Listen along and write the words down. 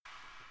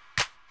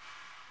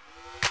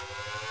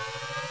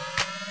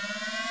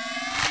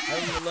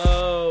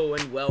Hello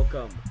and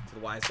welcome to the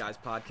Wise Guys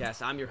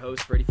Podcast. I'm your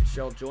host, Brady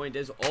Fitzgerald, joined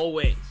as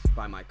always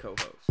by my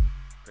co-host,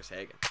 Chris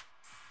Hagan.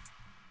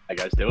 How you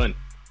guys doing?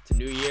 It's a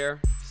new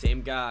year,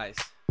 same guys.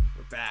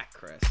 We're back,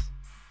 Chris.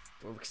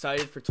 We're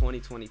excited for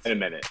 2022. In a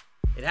minute.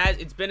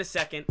 It's been a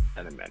second.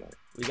 In a minute.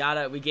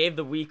 We gave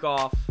the week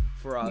off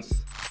for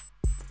us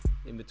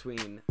in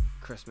between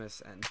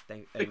Christmas and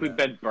I think we've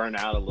been burnt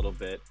out a little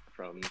bit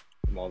from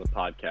all the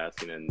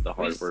podcasting and the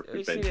hard work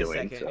we've been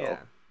doing. Yeah,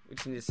 we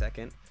just need a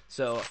second.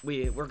 So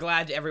we're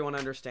glad everyone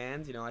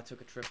understands. You know, I took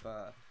a trip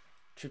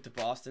to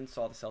Boston,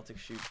 saw the Celtics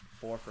shoot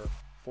 4 for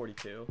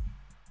 42.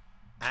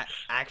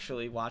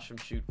 Actually watched them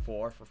shoot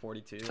 4 for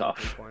 42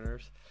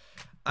 3-pointers.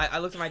 I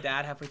looked at my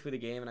dad halfway through the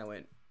game and I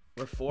went,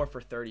 "We're 4 for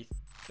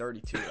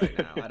 32 right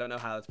now. I don't know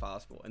how that's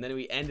possible." And then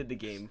we ended the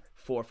game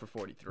 4 for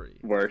 43.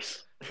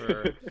 Worse.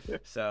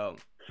 So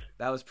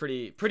that was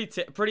pretty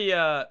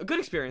a good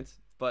experience,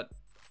 but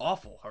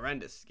awful,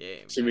 horrendous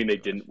game. Assuming they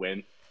didn't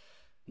win.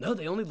 No,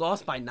 they only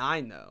lost by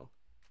 9 though.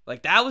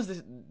 Like that was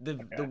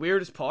the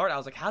weirdest part. I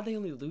was like, how'd they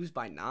only lose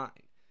by 9?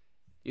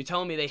 You're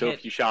telling me so hit?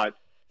 If you shot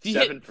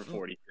 7 for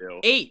 42,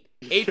 8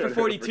 for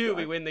 42,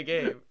 we win the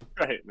game.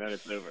 Right, then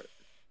it's over.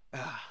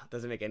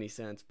 Doesn't make any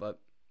sense, but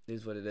it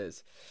is what it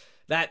is.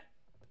 That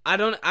I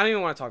don't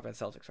even want to talk about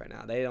Celtics right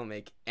now. They don't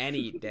make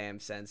any damn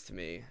sense to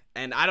me,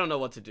 and I don't know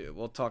what to do.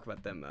 We'll talk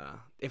about them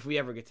if we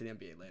ever get to the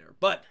NBA later.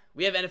 But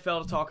we have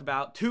NFL to talk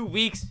about. 2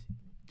 weeks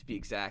to be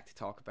exact to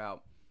talk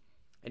about.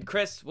 And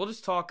Chris, we'll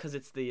just talk because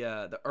it's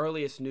the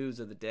earliest news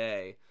of the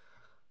day.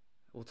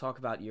 We'll talk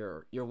about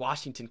your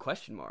Washington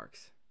question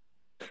marks.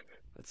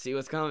 Let's see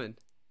what's coming.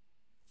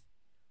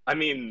 I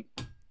mean,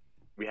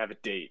 we have a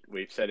date.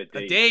 We've set a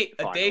date.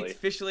 A date's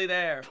officially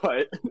there.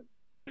 But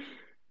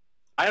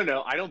I don't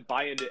know. I don't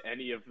buy into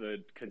any of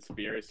the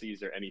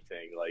conspiracies or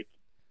anything like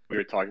we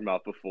were talking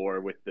about before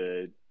with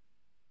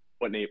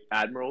what name?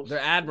 Admirals? They're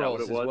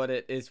Admirals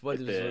is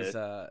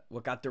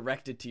what got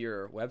directed to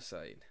your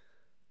website.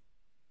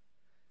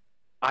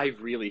 I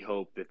really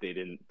hope that they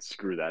didn't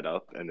screw that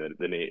up and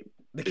the name.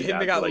 The game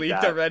they got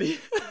leaked already.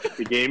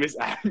 The game is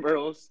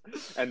Admirals,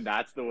 and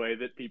that's the way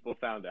that people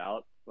found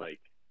out. Like,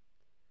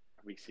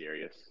 are we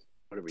serious?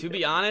 What are we doing?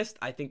 Be honest,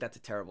 I think that's a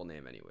terrible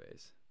name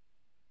anyways.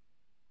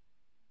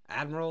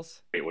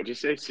 Admirals? Wait, what'd you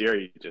say?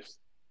 Siri just...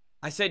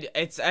 I said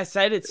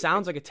it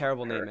sounds like a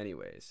terrible name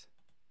anyways.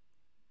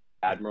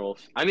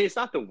 Admirals. I mean, it's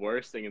not the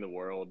worst thing in the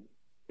world.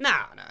 No,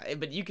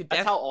 but you could...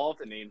 That's how all of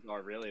the names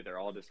are, really. They're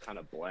all just kind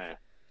of bland.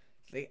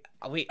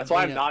 That's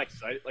why I'm not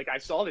excited. Like, I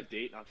saw the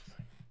date, and I was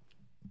like,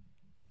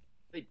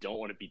 they don't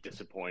want to be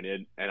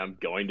disappointed, and I'm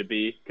going to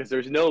be, because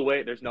there's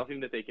nothing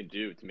that they can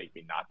do to make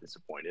me not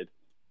disappointed.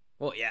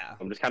 Well, yeah.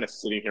 I'm just kind of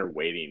sitting here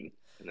waiting,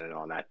 and then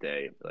on that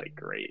day, like,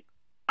 great.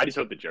 I just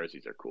hope the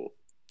jerseys are cool.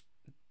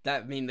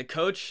 The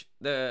coach,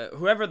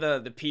 whoever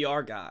the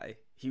PR guy,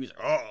 he was,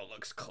 it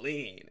looks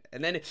clean.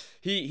 And then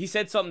he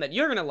said something that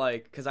you're going to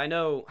like, because I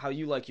know how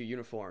you like your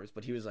uniforms,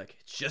 but he was like,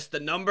 it's just the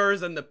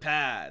numbers and the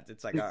pads.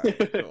 It's like, all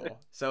right, cool.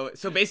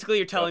 So basically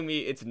you're telling me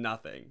it's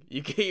nothing.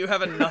 You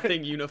have a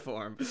nothing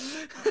uniform.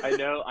 I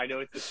know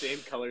it's the same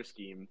color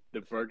scheme.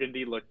 The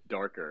burgundy looked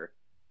darker.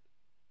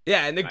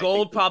 Yeah, and the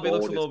gold probably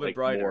looks a little bit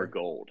brighter. More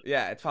gold.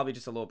 Yeah, it's probably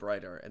just a little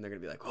brighter, and they're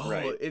going to be like,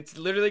 right. It's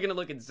literally going to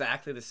look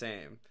exactly the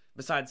same,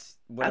 besides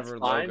whatever logo's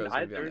going to be on the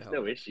helmet. There's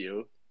no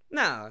issue.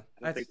 No.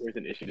 I don't think there's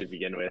an issue to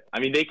begin with. I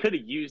mean, they could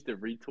have used the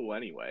retool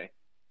anyway.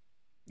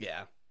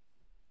 Yeah.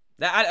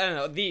 I don't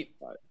know.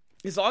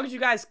 As long as you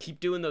guys keep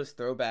doing those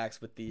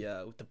throwbacks with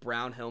the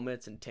brown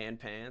helmets and tan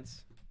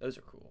pants, those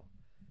are cool.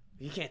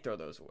 You can't throw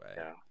those away.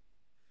 Yeah.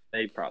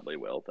 They probably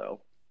will,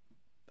 though.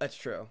 That's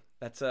true.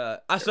 That's so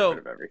rid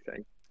of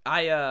everything.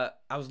 I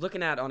was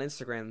looking at on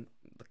Instagram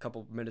a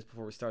couple minutes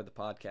before we started the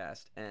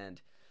podcast, and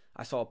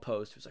I saw a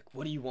post. It was like,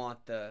 "What do you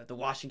want the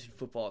Washington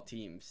football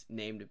team's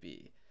name to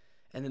be?"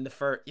 And then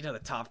the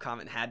top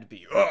comment had to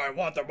be, "Oh, I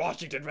want the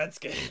Washington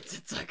Redskins."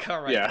 It's like,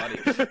 all right,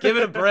 buddy, give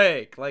it a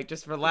break. Like,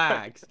 just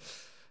relax.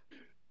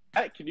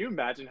 Can you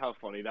imagine how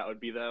funny that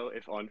would be, though,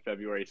 if on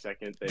February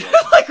 2nd they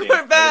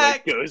we're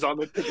back, goes on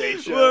the Today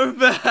Show. We're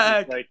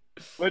back. Like,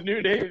 what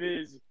new name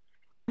is?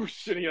 And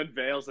he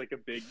unveils like a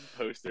big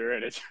poster,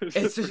 and it's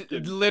just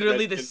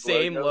literally the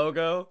same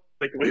logo.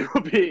 Like, we will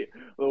be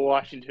the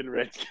Washington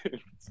Redskins.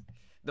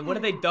 Then what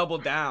do they double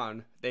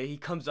down? He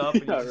comes up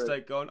and he's just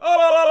like going,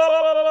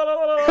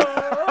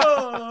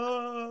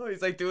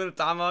 he's like doing a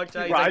tomahawk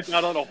shot. He rides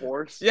out on a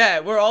horse. Yeah,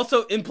 we're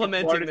also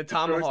implementing the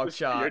tomahawk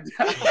shot.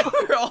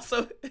 We're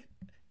also.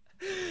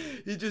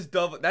 He just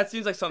double. That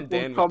seems like something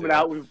Dan would do. Coming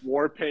out with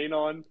war paint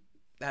on.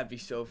 That'd be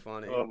so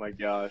funny. Oh my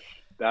gosh.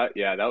 That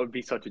would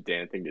be such a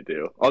Dan thing to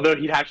do. Although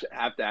he'd have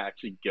to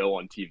actually go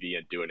on TV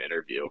and do an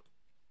interview,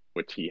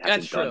 which he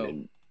hasn't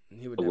done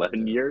in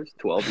 11 years,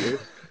 12 years.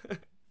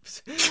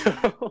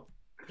 So,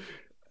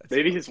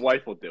 maybe his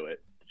wife will do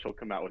it. She'll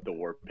come out with the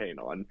war paint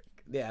on.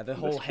 Yeah, the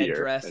whole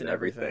headdress and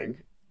everything.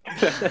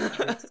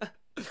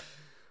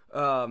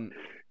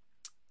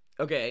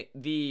 Okay,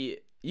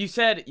 You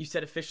said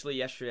officially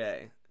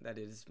yesterday that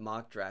it is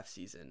mock draft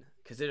season,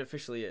 because it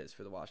officially is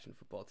for the Washington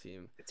football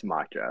team. It's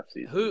mock draft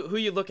season. Who are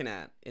you looking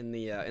at in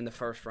the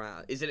first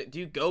round? Is it? Do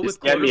you go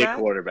just with quarterback? Get me a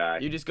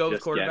quarterback. You just go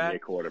with quarterback. Get me a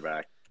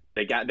quarterback.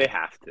 They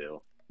have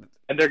to,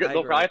 and they'll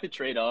probably have to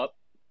trade up,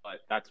 but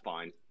that's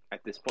fine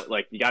at this point.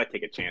 Like, you got to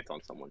take a chance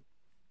on someone.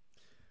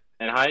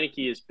 And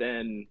Heineke has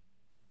been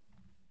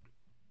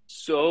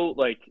so,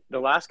 like, the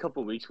last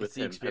couple of weeks with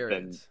him have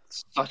been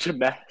such a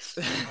mess.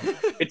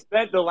 It's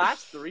been the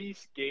last 3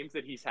 games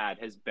that he's had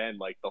has been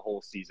like the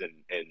whole season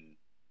in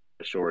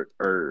a short,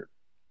 or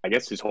I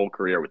guess his whole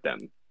career with them.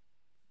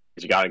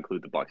 Because you got to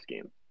include the Bucs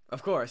game,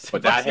 of course.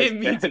 But that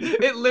means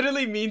it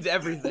literally means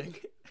everything.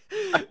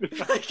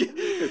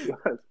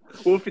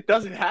 Well, if it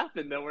doesn't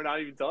happen, then we're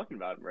not even talking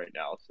about him right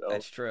now. So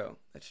That's true.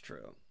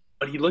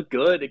 But he looked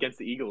good against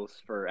the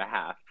Eagles for a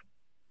half.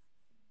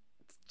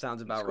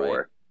 Sounds about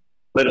right.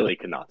 Literally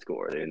could not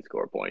score. They didn't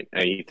score a point.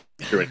 And he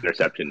threw an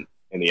interception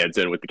in the end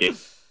zone with the game.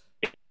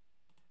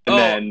 And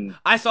then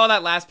I saw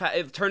that last pass.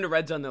 It turned to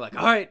red zone. They're like,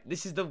 all right,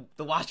 this is the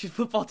Washington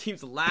football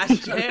team's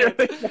last chance.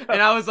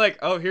 And I was like,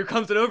 oh, here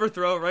comes an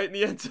overthrow right in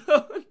the end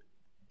zone.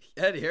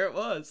 And here it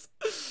was.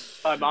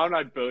 My mom and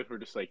I both were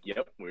just like,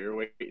 yep, we were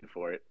waiting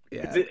for it.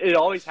 Yeah. It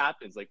always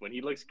happens. Like, when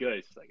he looks good,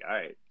 it's like, all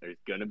right, there's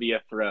going to be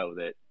a throw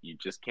that you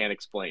just can't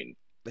explain.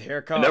 Here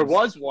it comes. And there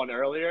was one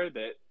earlier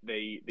that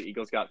the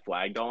Eagles got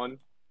flagged on,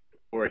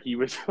 where he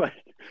was like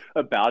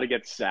about to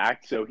get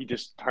sacked, so he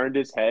just turned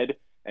his head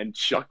and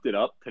chucked it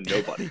up to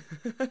nobody.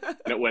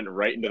 And it went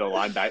right into the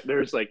linebacker.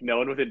 There's like no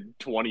one within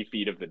 20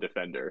 feet of the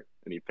defender,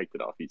 and he picked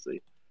it off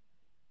easily.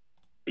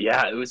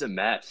 Yeah, it was a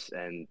mess,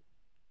 and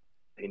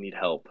they need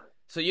help.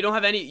 So you don't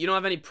have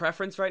any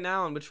preference right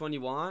now on which one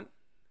you want?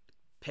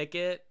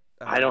 Pickett?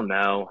 I don't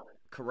know.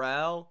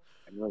 Corral?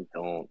 I really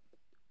don't.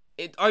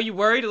 Are you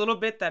worried a little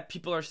bit that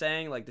people are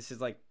saying like this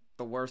is like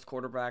the worst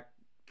quarterback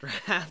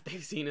draft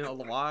they've seen in a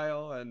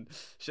while and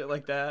shit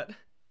like that?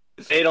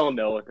 They don't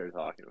know what they're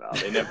talking about.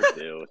 They never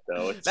do.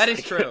 So that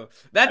is true.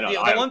 That's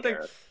the one thing.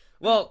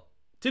 Well,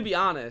 to be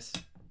honest,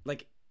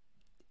 like,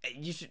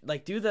 you should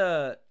like do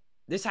the.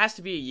 This has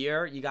to be a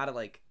year. You gotta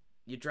like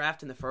you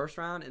draft in the first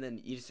round and then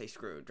you just say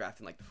screw it, draft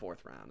in like the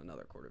 4th round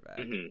another quarterback.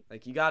 Mm-hmm.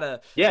 Like you gotta.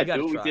 Yeah, you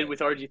gotta do what we did with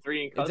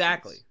RG3 and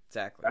Cousins.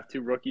 Exactly. Draft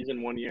 2 rookies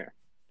in 1 year.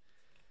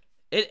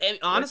 It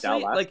honestly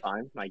like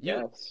time, I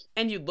guess.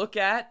 And you look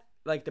at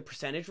like the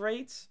percentage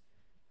rates.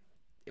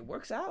 It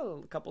works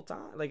out a couple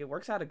times. Like, it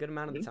works out a good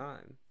amount of the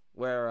time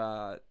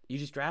where you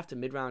just draft a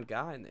mid-round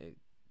guy and they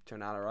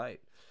turn out all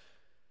right.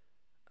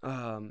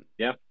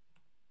 Yeah.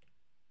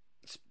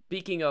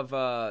 Speaking of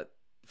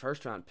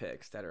first-round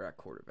picks that are at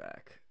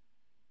quarterback,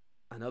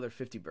 another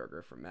 50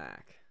 burger for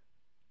Mac.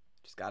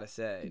 Just gotta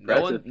say,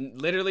 Impressive.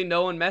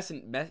 no one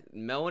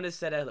has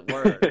said a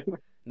word.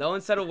 No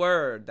one said a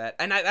word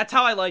that's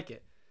how I like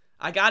it.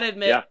 I gotta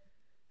admit,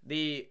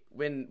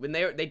 when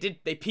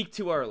they peaked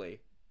too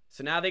early.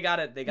 So now they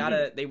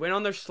went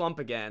on their slump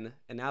again,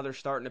 and now they're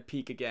starting to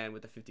peak again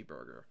with the 50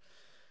 burger.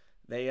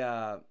 They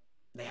have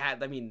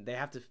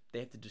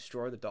to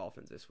destroy the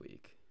Dolphins this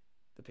week,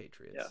 the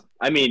Patriots. Yeah,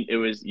 I mean, it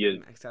was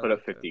you put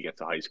up 50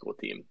 against a high school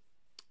team.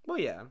 Well,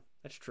 yeah,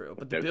 that's true.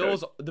 But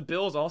the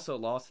Bills also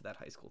lost to that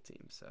high school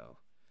team. So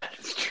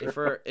that's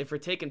true. if we're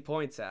taking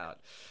points out,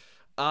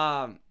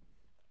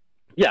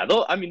 yeah,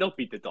 they'll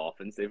beat the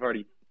Dolphins. They've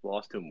already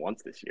lost to them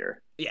once this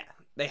year. Yeah,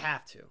 they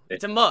have to.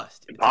 It's a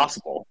must.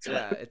 Impossible.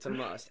 Yeah, it's a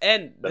must.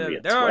 And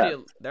they're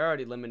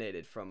already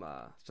eliminated from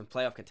some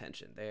playoff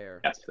contention.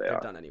 They're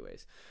done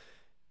anyways.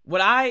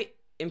 What I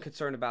am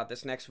concerned about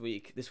this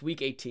week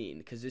 18,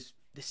 because this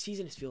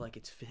season just feel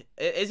like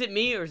is it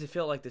me or does it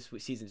feel like this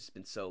season has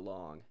been so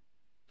long?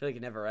 I feel like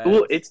it never ends.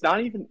 Well, it's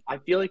not even. I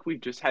feel like we've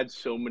just had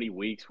so many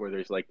weeks where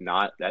there's like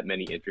not that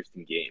many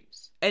interesting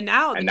games. And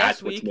now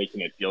that's what's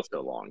making it feel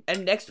so long.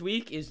 And next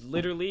week is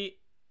literally.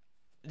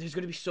 There's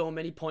going to be so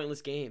many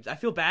pointless games. I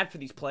feel bad for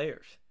these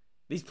players.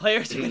 These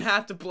players are going to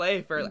have to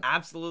play for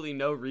absolutely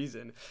no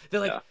reason.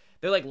 They're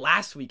like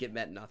last week it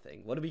meant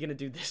nothing. What are we going to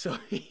do this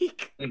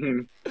week?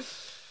 Mm-hmm.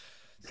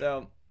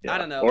 So, I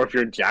don't know. Or if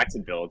you're in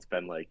Jacksonville, it's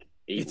been like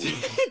 8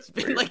 weeks. It's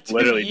been like 2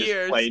 literally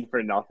years. Just playing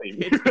for nothing.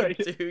 It's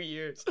been 2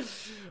 years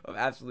of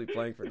absolutely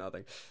playing for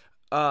nothing.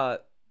 All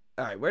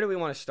right, where do we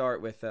want to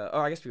start with?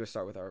 I guess we will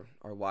start with our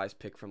wise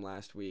pick from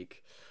last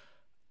week.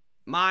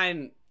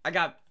 Mine,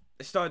 I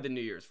started the New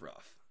Year's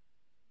rough.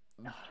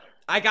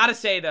 I gotta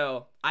say,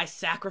 though, I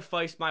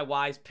sacrificed my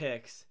wise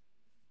picks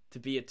to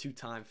be a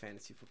 2-time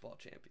fantasy football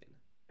champion.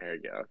 There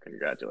you go.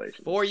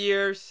 Congratulations. 4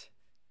 years,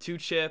 2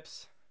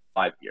 chips.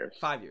 5 years.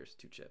 5 years,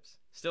 2 chips.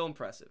 Still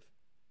impressive.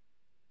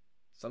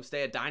 Some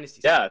say a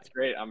dynasty's coming. It's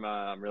great. I'm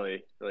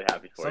really, really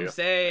happy for you. Some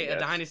say a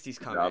dynasty's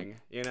coming,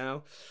 you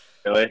know?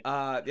 Really?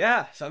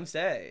 Yeah, some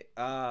say.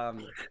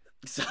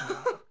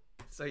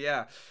 So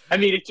yeah. I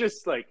mean, it's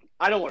just like,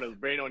 I don't want to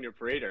rain on your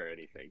parade or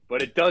anything,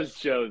 but it does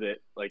show that,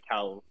 like,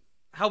 how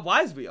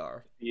wise we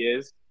are. He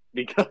is,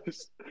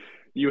 because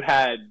you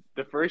had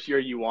the first year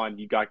you won,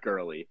 you got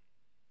Gurley.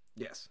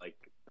 Yes. Like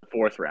the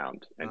 4th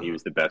round, and he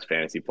was the best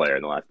fantasy player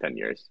in the last 10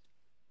 years.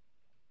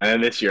 And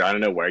then this year, I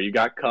don't know where you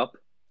got Cup.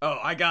 Oh,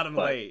 I got him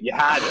late. You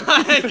had him.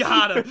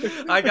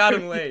 I got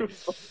him late.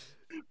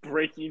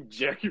 Breaking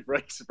Jerry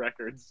Rice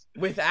records.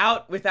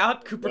 Without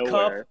Cooper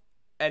Kupp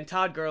and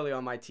Todd Gurley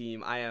on my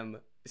team, I am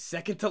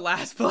second to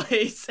last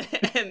place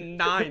and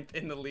 9th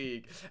in the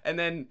league. And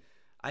then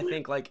I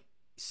think like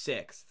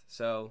 6th.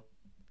 So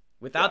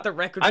without the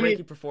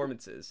record-breaking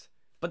performances.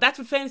 But that's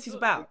what fantasy's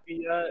about.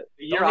 The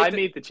year I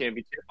made the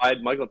championship, I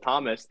had Michael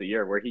Thomas the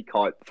year where he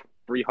caught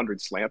 300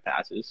 slant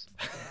passes.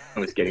 I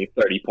was getting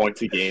 30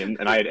 points a game.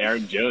 And I had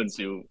Aaron Jones,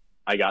 who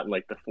I got in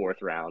like the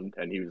 4th round,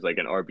 and he was like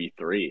an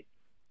RB3.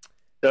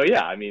 So,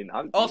 yeah, I mean,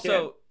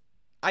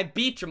 I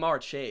beat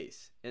Jamar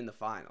Chase in the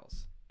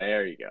finals.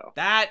 There you go.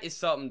 That is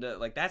something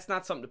that's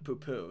not something to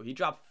poo-poo. He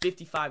dropped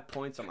 55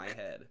 points on my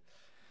head.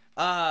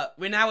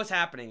 When that was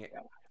happening,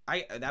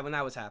 that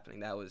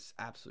was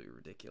absolutely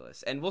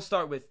ridiculous. And we'll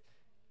start with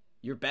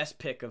your best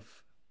pick of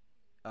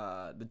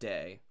the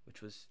day,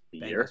 which was the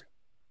year.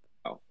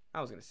 Oh,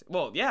 I was gonna say,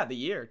 well, yeah, the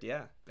year,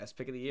 yeah, best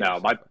pick of the year. No,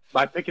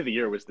 my pick of the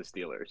year was the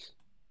Steelers.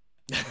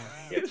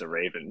 Against the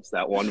Ravens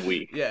that 1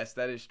 week. Yes,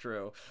 that is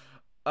true.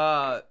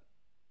 The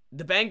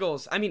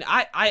Bengals. I mean,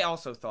 I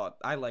also thought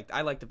I liked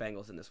the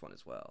Bengals in this one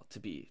as well. To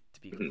be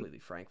completely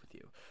frank with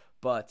you,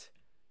 but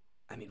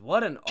I mean,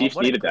 Chiefs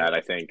needed that,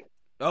 I think.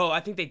 Oh, I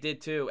think they did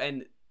too,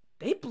 and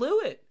they blew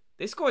it.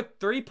 They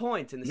scored 3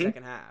 points in the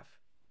second half.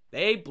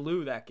 They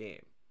blew that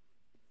game.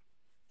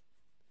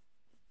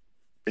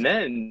 And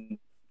then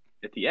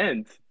at the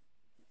end,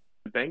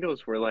 the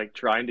Bengals were like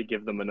trying to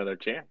give them another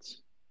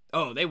chance.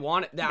 Oh, they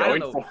wanted that. I don't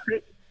know. For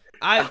it.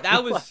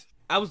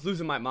 I was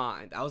losing my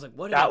mind. I was like,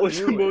 "What?" That was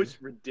the most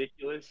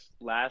ridiculous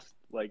last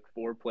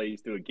 4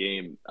 plays to a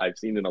game I've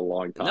seen in a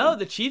long time. No,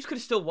 the Chiefs could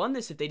have still won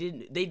this if they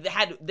didn't.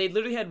 They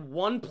literally had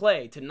 1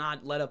 play to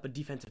not let up a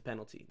defensive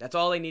penalty. That's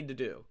all they need to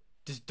do.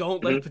 Just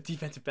don't let up a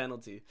defensive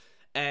penalty,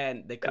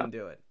 and they couldn't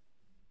do it.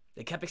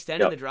 They kept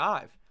extending the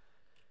drive.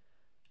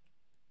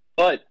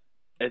 But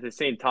at the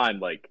same time,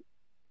 like,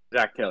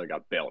 Zach Taylor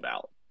got bailed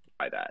out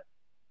by that.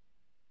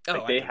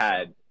 They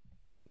had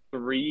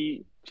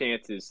 3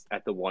 chances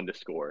at the 1 to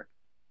score.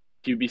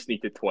 QB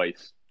sneaked it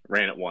twice,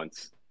 ran it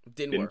once,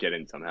 didn't get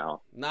in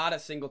somehow. Not a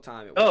single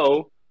time.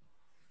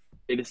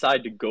 They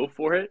decided to go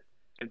for it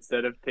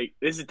instead of this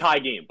is a tie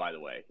game, by the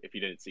way, if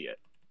you didn't see it.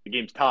 The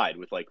game's tied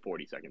with like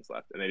 40 seconds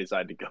left, and they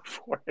decided to go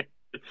for it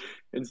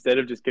instead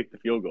of just kick the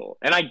field goal.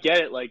 And I get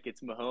it, like,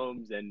 it's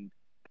Mahomes, and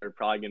they're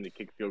probably going to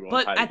kick the field goal.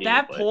 But at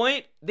that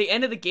point, the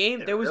end of the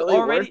game, there was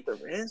already worth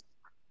the risk?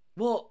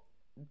 Well,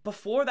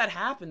 before that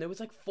happened, there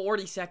was like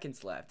 40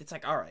 seconds left. It's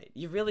like, all right,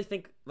 you really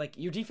think, like,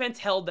 your defense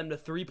held them to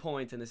 3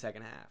 points in the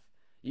second half.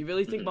 You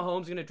really think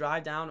Mahomes is going to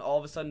drive down all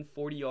of a sudden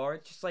 40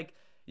 yards? Just like,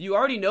 you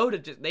already know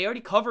they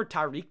already covered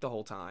Tyreek the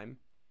whole time.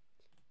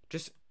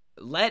 Just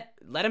let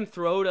him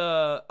throw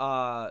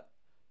to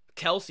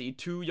Kelsey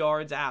 2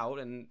 yards out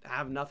and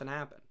have nothing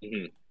happen.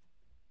 Mm-hmm.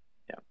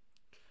 Yeah.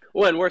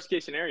 Well, in worst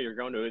case scenario, you're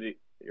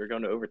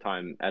going to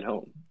overtime at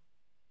home.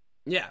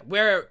 Yeah,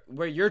 where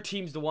your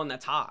team's the one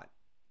that's hot.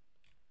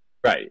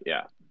 Right,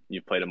 yeah.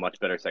 You played a much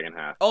better second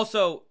half.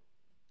 Also,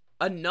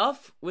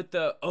 enough with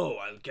I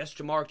guess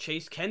Jamar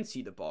Chase can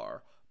see the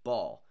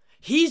ball.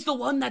 He's the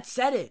one that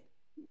said it.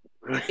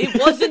 It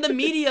wasn't the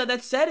media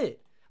that said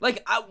it.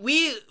 Like,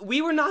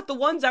 we were not the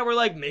ones that were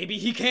like, maybe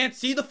he can't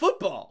see the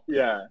football.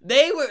 Yeah.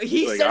 They were.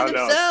 He said it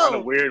himself. It's kind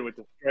of weird with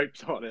the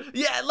stripes on it.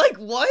 Yeah, like,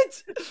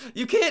 what?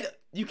 You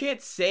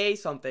can't say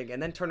something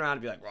and then turn around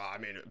and be like, well, I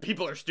mean,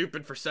 people are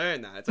stupid for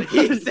saying that. It's like,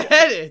 he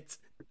said it.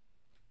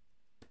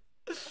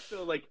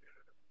 So, like,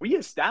 we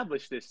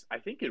established this, I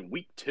think, in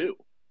week 2.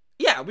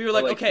 Yeah, we were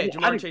like, okay,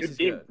 Jamar Chase is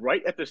good.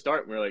 Right at the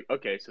start, we were like,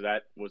 okay, so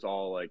that was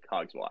all, like,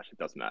 hogswash. It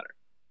doesn't matter.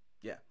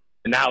 Yeah.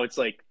 And now it's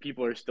like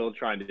people are still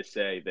trying to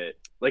say that,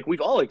 like,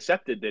 we've all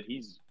accepted that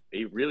he's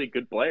a really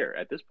good player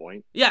at this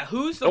point. Yeah,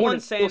 who's the one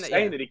saying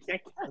that he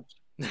can't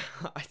catch?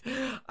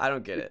 I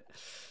don't get it.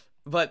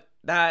 But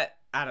that,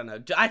 I don't know.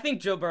 I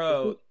think Joe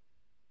Burrow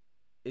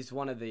is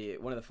one of the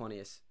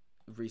funniest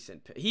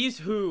recent. He's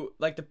who,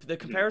 like, the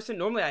comparison.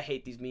 Normally, I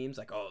hate these memes,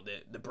 like, oh,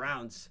 the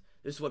Browns.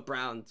 This is what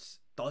Browns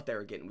thought they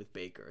were getting with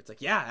Baker. It's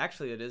like, yeah,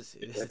 actually, it is.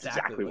 It's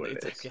exactly what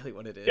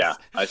it is. Yeah,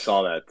 I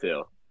saw that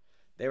too.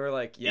 They were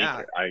like,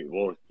 yeah. I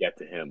will get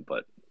to him,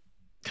 but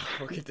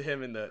we'll get to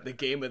him in the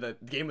game of the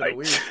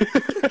week.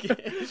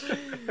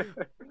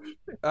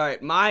 All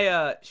right,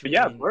 my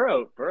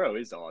Burrow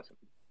is awesome.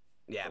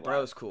 Yeah,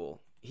 Burrow's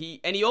cool.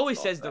 He always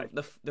says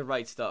the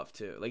right stuff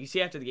too. Like, you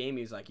see after the game,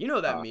 he's like, you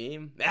know that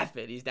meme? F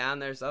it, he's down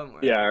there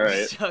somewhere. Yeah,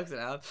 right. He chucks it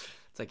out.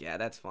 It's like, yeah,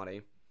 that's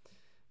funny.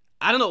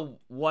 I don't know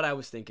what I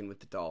was thinking with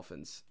the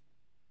Dolphins.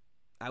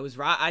 I was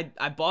right.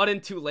 I bought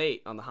in too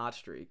late on the hot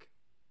streak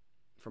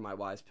for my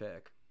wise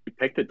pick. You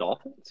picked the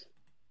Dolphins?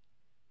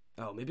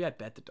 Oh, maybe I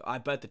bet the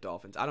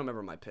Dolphins. I don't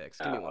remember my picks.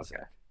 Give me one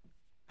sec.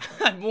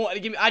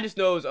 I just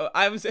know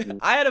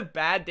I had a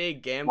bad day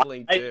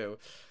gambling too.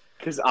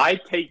 Because I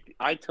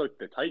took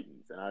the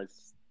Titans and I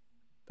was.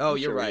 Oh,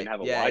 you're right.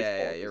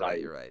 You're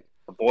right.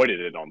 I avoided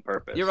it on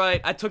purpose. You're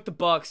right. I took the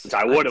Bucks. Which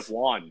I would have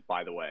won,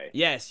 by the way.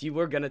 Yes, you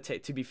were gonna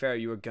take. To be fair,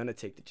 you were gonna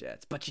take the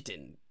Jets, but you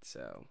didn't.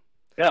 So.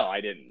 No,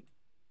 I didn't.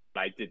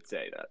 I did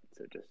say that.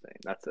 So just saying,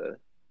 that's a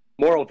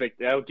moral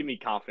victory. That would give me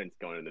confidence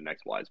going into the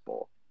next Wise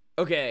Bowl.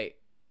 Okay,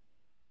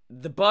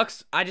 the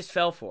Bucks. I just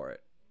fell for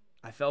it.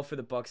 I fell for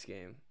the Bucks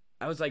game.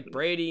 I was like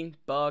Brady,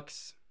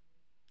 Bucks,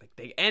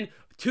 and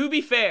to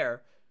be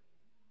fair,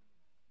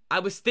 I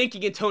was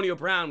thinking Antonio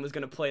Brown was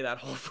gonna play that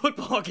whole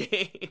football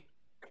game.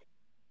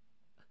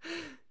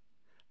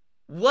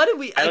 What did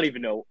we? I don't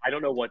even know. I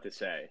don't know what to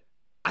say.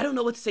 I don't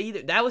know what to say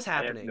either. That was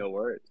happening. I have no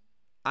words.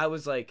 I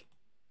was like,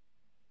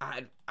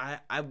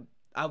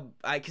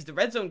 because the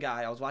Red Zone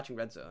guy, I was watching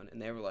Red Zone,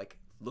 and they were like,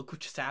 "Look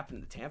what just happened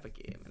in the Tampa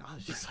game," and I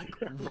was just like,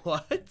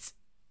 "What?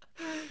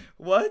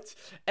 What?"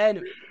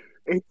 And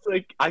it's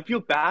like I feel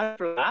bad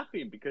for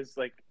laughing because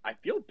like I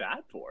feel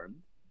bad for him.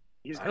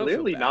 He's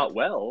clearly not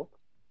well.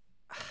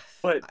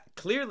 But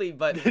clearly,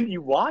 but then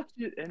you watch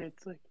it and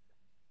it's like,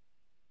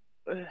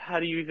 how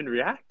do you even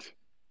react?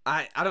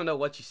 I don't know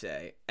what you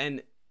say.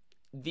 And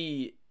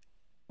the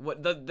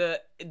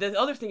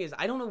other thing is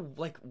I don't know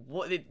like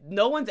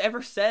no one's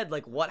ever said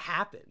like what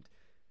happened.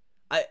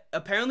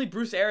 Apparently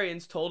Bruce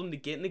Arians told him to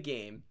get in the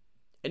game,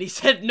 and he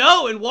said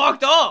no and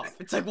walked off.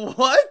 It's like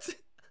what?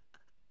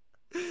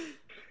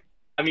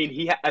 I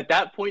mean, at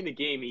that point in the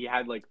game he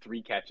had like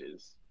 3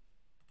 catches.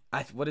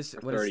 What is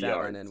that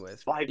line end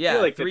with? Well, I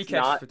feel like 3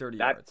 catches for 30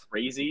 yards. That's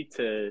crazy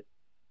to.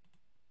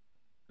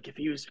 If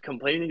he was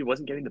complaining he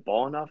wasn't getting the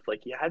ball enough,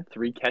 like he had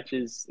 3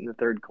 catches in the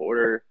third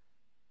quarter.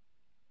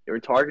 They were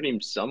targeting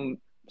him somewhat.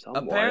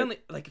 Apparently,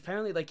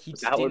 he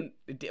just didn't.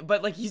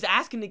 But like he's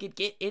asking to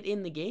get it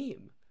in the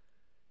game.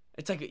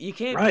 It's like you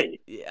can't. Right.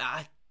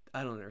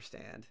 I don't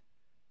understand.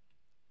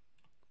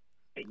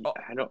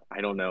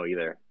 I don't know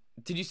either.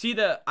 Did you see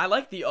I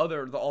like the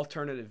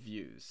alternative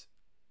views,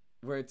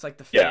 where it's like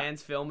the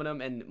fans filming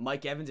him and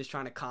Mike Evans is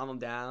trying to calm him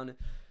down.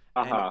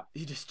 And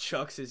he just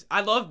chucks his.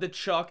 I love the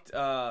chucked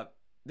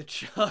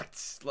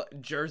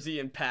jersey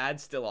and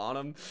pads still on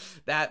him.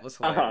 That was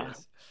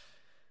hilarious.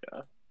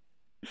 Yeah.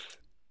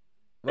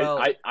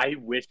 Well, I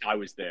wish I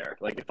was there.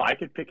 Like if I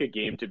could pick a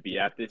game to be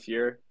at this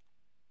year,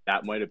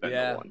 that might have been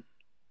the one.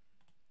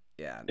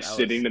 Yeah,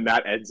 sitting in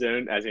that end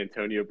zone as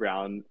Antonio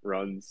Brown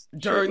runs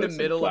during the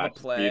middle of a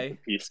play.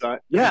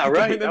 Yeah,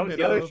 right. That was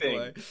the other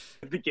thing.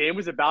 The game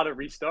was about to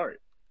restart.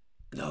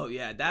 No,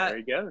 yeah, there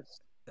he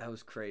goes. That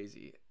was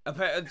crazy.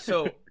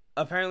 So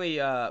apparently,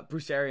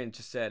 Bruce Arians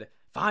just said,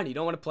 "Fine, you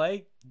don't want to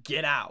play?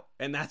 Get out,"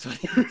 and that's what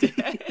he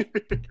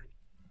did.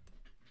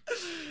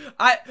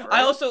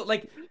 I also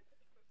like.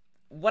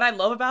 What I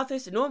love about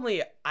this,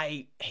 normally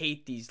I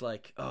hate these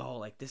like, oh,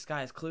 like this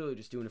guy is clearly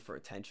just doing it for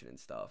attention and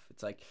stuff.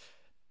 It's like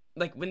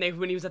when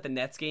he was at the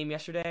Nets game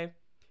yesterday,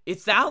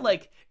 it's now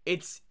like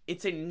it's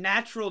a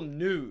natural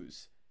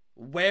news.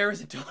 Where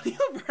is Antonio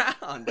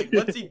Brown? Like,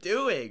 what's he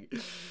doing?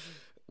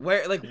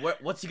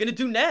 What's he gonna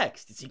do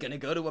next? Is he gonna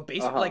go to a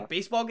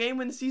baseball game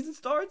when the season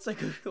starts? Like,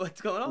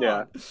 what's going on?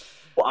 Yeah.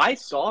 Well, I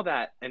saw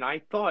that and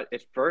I thought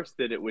at first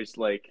that it was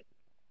like,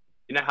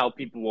 you know how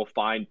people will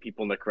find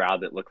people in the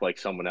crowd that look like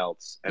someone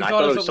else, and I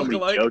thought it was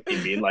somebody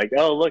joking, being like,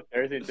 "Oh, look,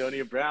 there's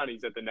Antonio Brown.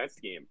 He's at the Nets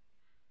game."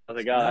 I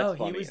was like, "Oh, that's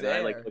funny." He was and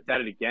there. I looked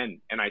at it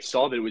again, and I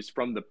saw that it was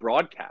from the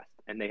broadcast,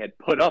 and they had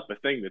put up a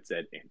thing that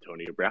said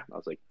Antonio Brown. I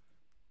was like,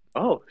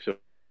 "Oh, so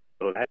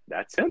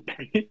that's him."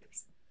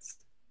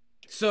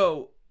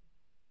 So,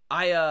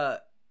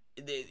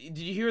 did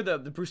you hear the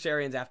Bruce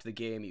Arians after the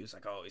game? He was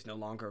like, "Oh, he's no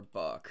longer a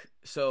Buck."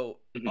 So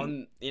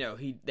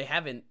they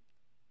haven't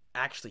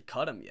actually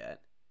cut him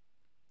yet.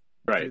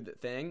 Right. Through the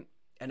thing,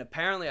 and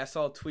apparently I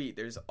saw a tweet.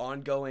 There's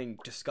ongoing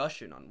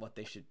discussion on what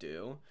they should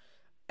do,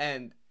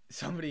 and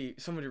somebody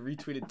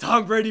retweeted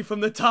Tom Brady from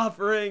the top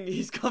ring.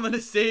 He's coming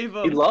to save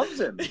him. He loves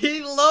him.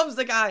 He loves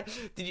the guy.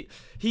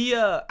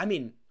 I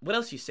mean, what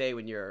else you say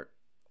when your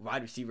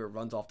wide receiver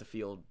runs off the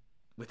field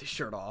with his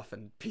shirt off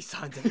and peace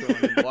signs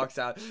everyone and walks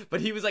out? But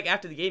he was like,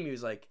 after the game, he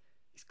was like,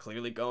 he's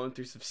clearly going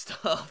through some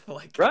stuff.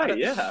 Like, right,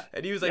 yeah.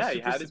 And he was like,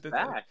 he had his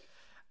back.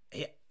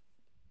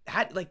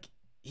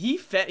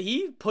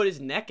 He put his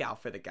neck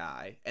out for the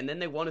guy, and then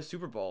they won a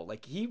Super Bowl.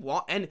 Like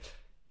and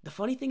the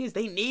funny thing is,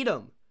 they need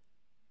him.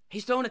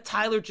 He's throwing to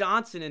Tyler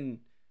Johnson and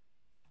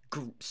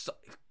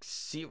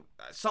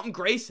something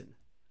Grayson.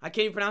 I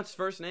can't even pronounce his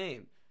first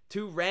name.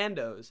 2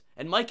 randos,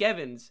 and Mike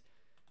Evans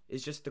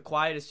is just the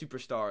quietest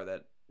superstar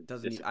that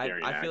doesn't.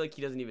 I feel like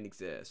he doesn't even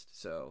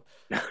exist. So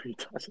no, he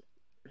doesn't.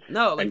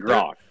 No, like and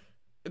Gronk,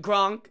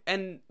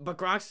 but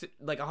Gronk's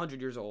like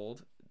 100 years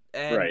old,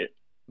 and right.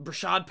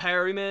 Brashad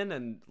Perryman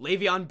and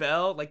Le'Veon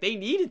Bell, like they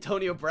need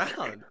Antonio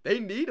Brown. They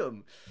need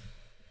him.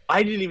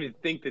 I didn't even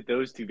think that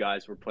those 2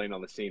 guys were playing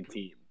on the same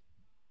team.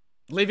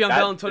 Le'Veon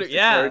Bell and Antonio,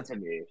 occurred to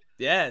me.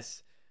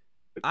 Yes.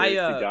 But those 2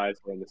 guys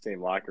were in the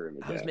same locker room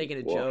again. I was making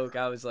a joke.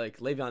 I was like,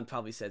 Le'Veon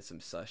probably said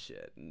some sus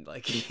shit, and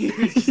like he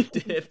just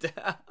dipped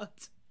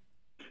out.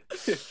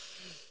 It's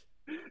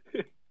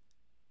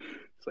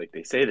like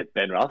they say that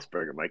Ben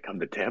Roethlisberger might come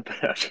to Tampa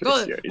after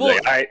this year. He's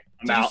like, all right,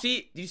 I'm out.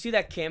 Did you see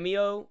that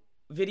cameo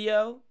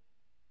video?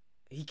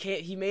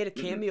 He made a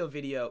Cameo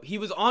video. He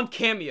was on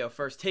Cameo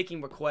first,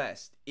 taking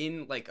requests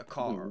in like a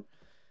car,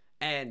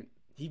 and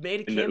he made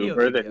a Cameo the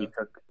Uber video. That he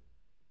took.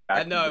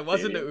 No, it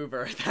wasn't the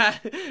Uber.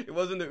 It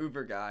wasn't the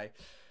Uber guy.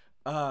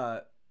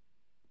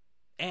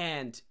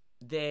 And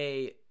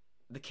the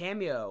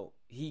Cameo,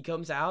 he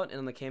comes out, and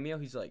on the Cameo,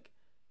 he's like,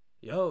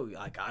 "Yo,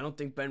 like I don't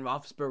think Ben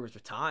Roethlisberger's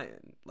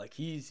retiring. Like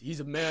he's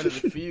a man of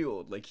the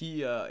field. Like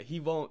he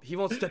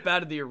won't step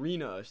out of the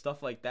arena or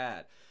stuff like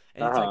that."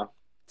 And it's like,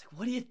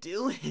 what are you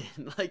doing?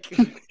 like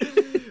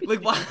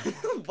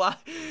why?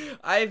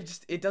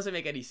 It doesn't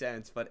make any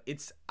sense. But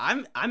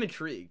I'm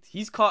intrigued.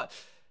 He's caught.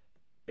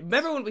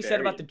 Remember when we said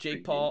about the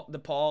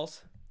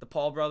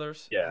Paul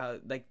brothers? Yeah.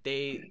 Like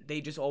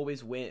they just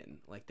always win.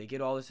 Like they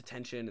get all this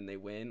attention and they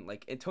win.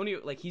 Like Antonio,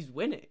 like he's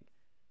winning.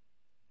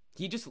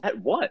 He just at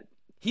what?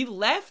 He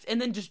left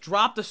and then just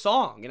dropped a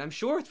song, and I'm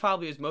sure it's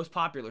probably his most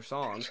popular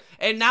song.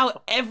 And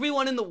now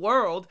everyone in the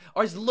world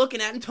is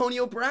looking at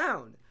Antonio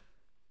Brown.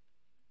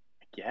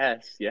 I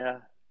guess, yeah.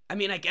 I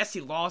mean, I guess he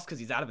lost because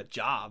he's out of a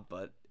job.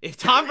 But if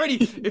Tom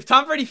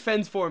Brady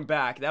fends for him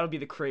back, that'll be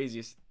the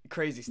craziest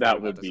stuff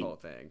about this whole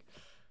thing.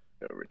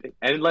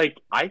 And like,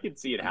 I could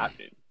see it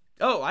happening.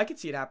 Oh, I could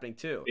see it happening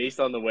too, based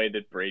on the way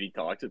that Brady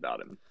talks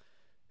about him.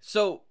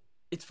 So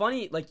it's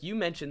funny, like you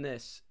mentioned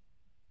this.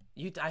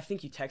 I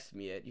think you texted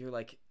me it. You're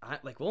like,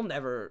 we'll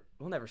never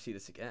see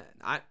this again.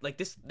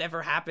 This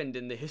never happened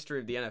in the history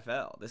of the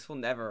NFL. This will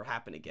never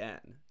happen again.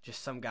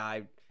 Just some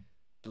guy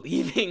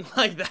leaving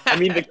like that. I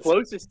mean, the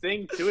closest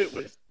thing to it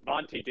was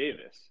Vontae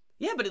Davis.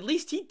 Yeah, but at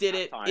least he did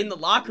it in the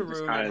locker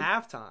room at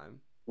halftime.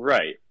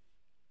 Right.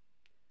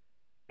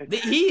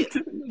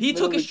 He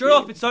took his shirt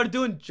off and started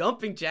doing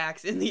jumping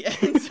jacks in the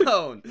end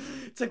zone.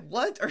 It's like,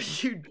 what are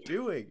you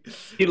doing?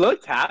 He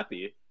looked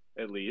happy.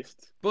 At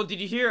least. Well,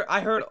 did you hear?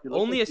 I heard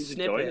only a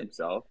snippet.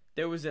 Himself.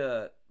 There was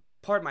a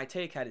part of my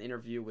take had an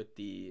interview with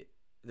the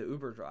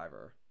Uber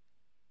driver,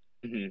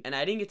 and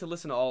I didn't get to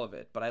listen to all of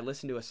it, but I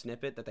listened to a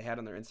snippet that they had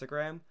on their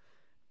Instagram,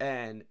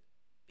 and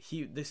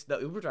the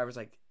Uber driver's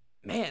like,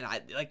 man,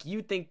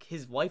 you'd think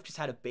his wife just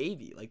had a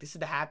baby. Like this is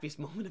the happiest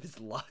moment of his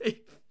life.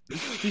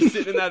 He's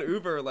sitting in that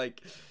Uber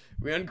like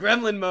we're in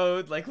Gremlin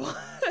mode. Like what?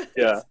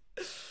 Yeah.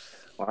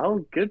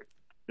 Well, good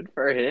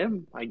for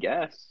him, I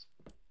guess.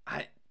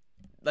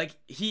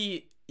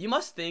 You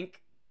must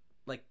think,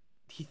 like,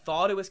 he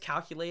thought it was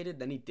calculated,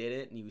 then he did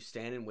it, and he was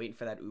standing waiting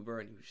for that Uber,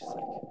 and he was just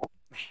like,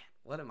 man,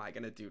 what am I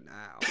going to do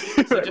now?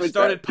 So just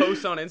started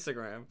posts on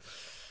Instagram.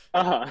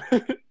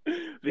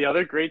 The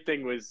other great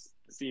thing was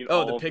seeing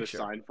all of the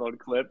Seinfeld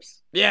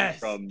clips. Yes.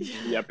 From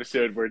the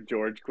episode where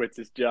George quits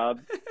his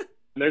job.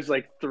 And there's,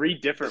 like, 3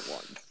 different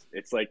ones.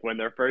 It's, like, when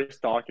they're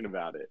first talking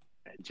about it,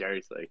 and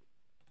Jerry's like,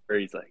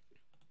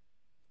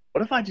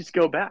 what if I just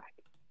go back?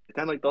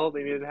 Pretend like the whole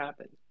thing didn't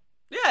happen.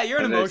 Yeah, you're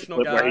an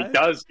emotional guy. Where he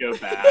does go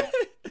back.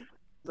 It's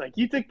like,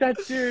 you take that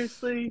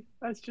seriously?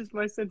 That's just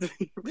my sense of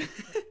humor.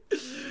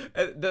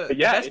 The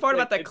best part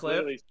about that clip,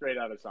 literally straight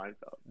out of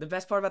Seinfeld. The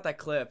best part about that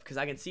clip, because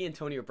I can see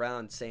Antonio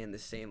Brown saying the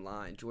same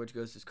line. George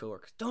goes to his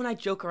coworkers, "Don't I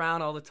joke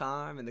around all the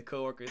time?" And the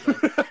coworker's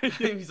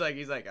like,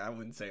 he's like, I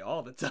wouldn't say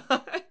all the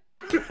time.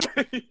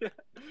 Yeah.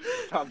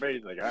 Tom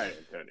Brady's like, all right,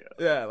 Antonio.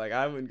 Yeah, like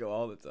I wouldn't go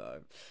all the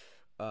time.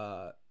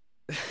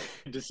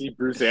 To see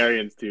Bruce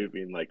Arians too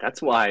being like,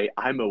 that's why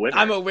I'm a winner.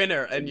 I'm a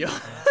winner, and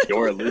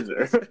you're a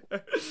loser.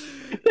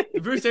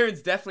 Bruce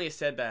Arians definitely has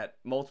said that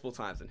multiple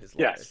times in his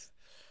life. Yes.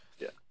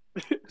 Yeah.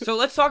 So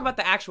let's talk about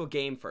the actual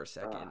game for a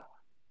second.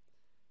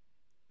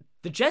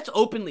 The Jets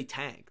openly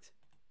tanked.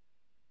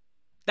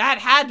 That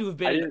had to have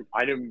been.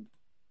 I didn't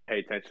pay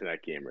attention to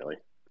that game really.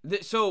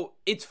 So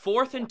it's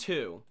 4th and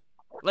 2,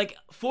 like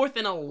 4th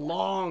and a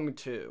long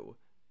 2,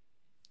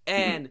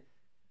 and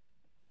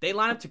they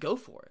line up to go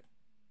for it.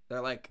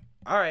 They're like,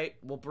 all right,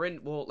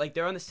 we'll like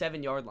they're on the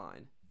 7-yard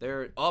line.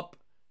 They're up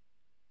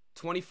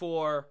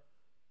 24-20,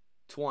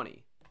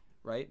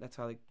 right? That's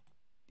how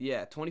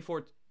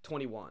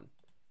 24-21.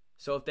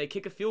 So if they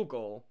kick a field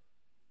goal,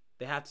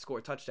 they have to score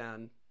a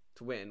touchdown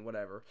to win,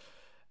 whatever.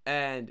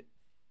 And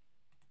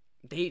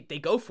they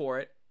go for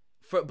it.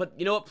 But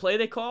you know what play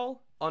they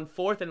call on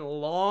 4th and a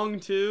long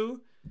 2?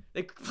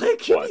 They play a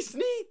QB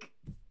sneak.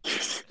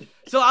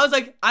 So I was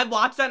like, I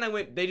watched that and I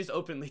went, they just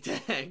openly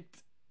tanked.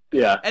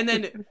 Yeah. And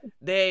then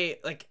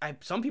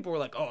some people were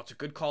like, oh, it's a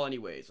good call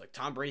anyways. Like,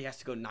 Tom Brady has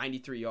to go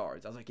 93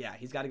 yards. I was like, yeah,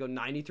 he's got to go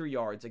 93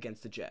 yards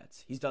against the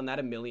Jets. He's done that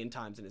a million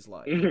times in his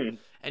life. Mm-hmm.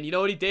 And you know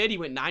what he did? He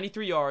went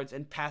 93 yards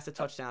and passed a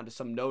touchdown to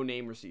some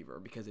no-name receiver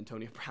because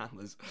Antonio Brown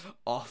was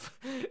off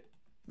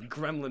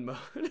gremlin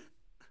mode.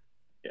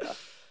 Yeah.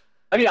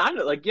 I mean,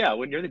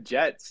 when you're the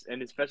Jets,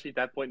 and especially at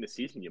that point in the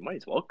season, you might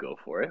as well go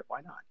for it. Why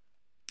not?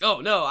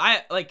 Oh, no.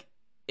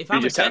 If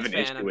I'm a Jets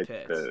fan, I'm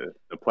pissed.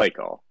 The play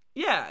call.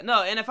 Yeah,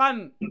 no, and I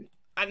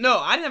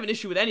didn't have an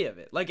issue with any of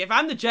it. Like, if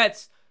I'm the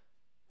Jets,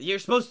 you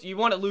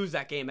want to lose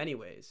that game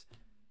anyways.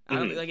 I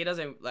don't it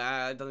doesn't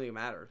even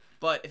matter.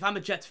 But if I'm a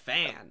Jets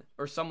fan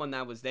or someone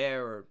that was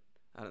there, or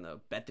I don't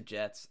know, bet the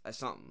Jets or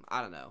something,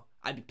 I don't know,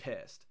 I'd be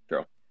pissed.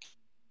 True.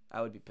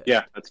 I would be pissed.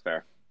 Yeah, that's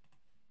fair.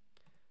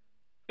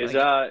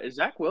 Is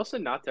Zach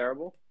Wilson not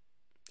terrible?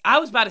 I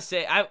was about to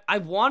say I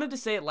wanted to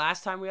say it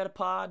last time we had a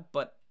pod,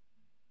 but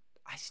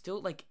I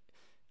still like.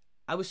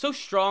 I was so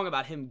strong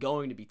about him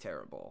going to be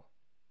terrible,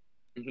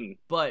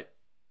 but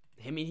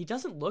I mean he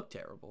doesn't look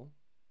terrible.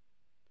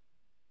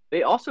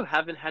 They also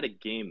haven't had a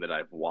game that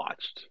I've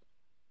watched.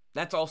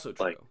 That's also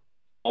true. Like,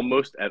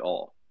 almost at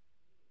all.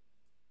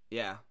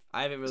 Yeah,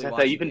 I haven't really Has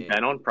watched that even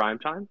been on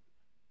primetime?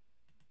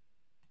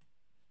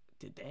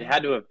 Did they? It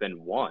had to have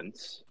been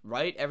once.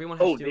 Right? Everyone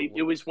has to.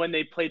 It was when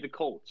they played the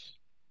Colts.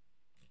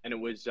 And it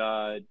was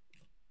at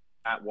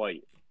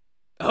White.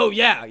 Oh,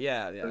 yeah.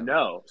 So,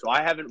 no. So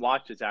I haven't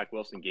watched a Zach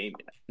Wilson game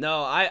yet.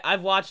 No,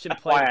 I've watched him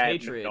play the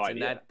Patriots,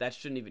 and that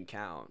shouldn't even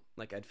count.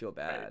 Like, I'd feel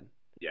bad. Right.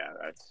 Yeah,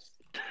 that's...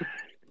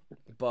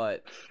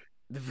 But...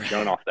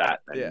 Going off that,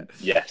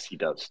 yes, he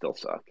does still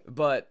suck.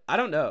 But I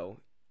don't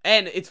know.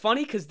 And it's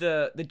funny because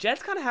the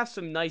Jets kind of have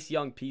some nice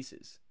young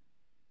pieces.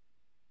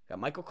 Got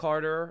Michael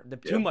Carter, the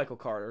two Michael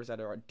Carters that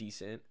are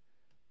decent.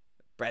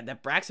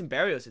 That Braxton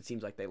Berrios, it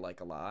seems like they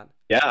like a lot.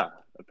 Yeah,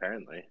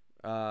 apparently.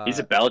 He's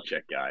a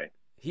Belichick guy.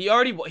 He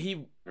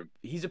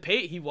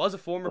was a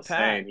former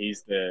Pat.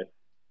 He's the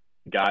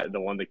guy, the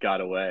one that got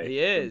away. He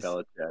is.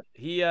 From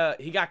Belichick.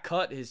 He got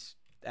cut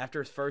after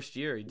his first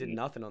year. He did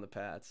nothing on the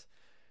Pats.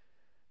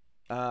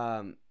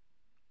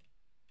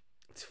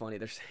 It's funny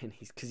they're saying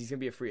he's gonna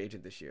be a free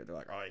agent this year. They're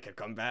like, oh, he could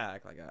come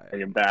back. Like,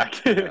 bring him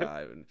back.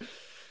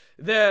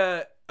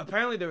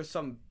 Apparently there was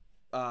some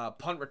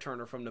punt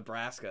returner from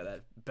Nebraska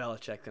that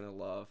Belichick's gonna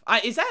love.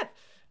 I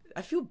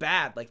feel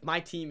bad. Like, my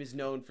team is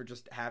known for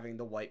just having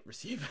the white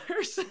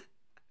receivers.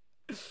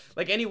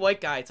 Like, any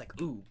white guy, it's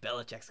like, ooh,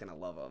 Belichick's gonna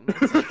love him.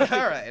 It's like,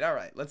 all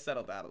right, let's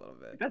settle down a little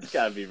bit. That's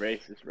gotta be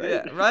racist, right?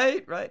 Yeah,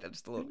 right,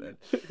 just a little bit.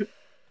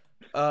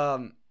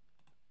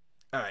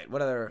 All right,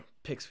 what other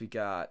picks we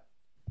got?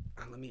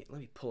 Let me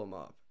pull them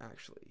up.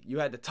 Actually, you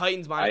had the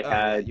Titans. I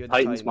had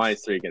Titans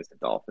 -3 against the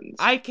Dolphins.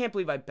 I can't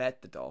believe I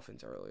bet the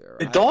Dolphins earlier.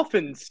 The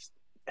Dolphins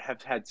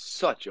have had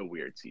such a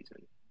weird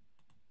season.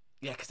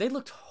 Yeah, because they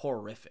looked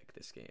horrific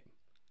this game.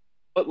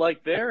 But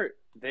like they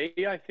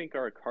I think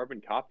are a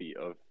carbon copy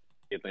of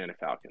the Atlanta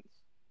Falcons.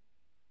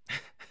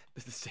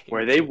 The same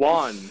where they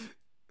won.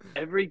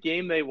 Every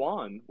game they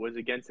won was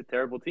against a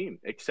terrible team,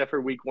 except for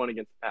week 1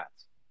 against the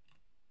Pats.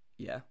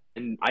 Yeah.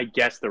 And I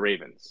guess the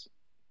Ravens.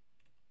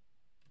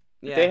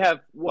 Yeah. They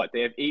have what?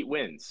 They have 8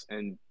 wins,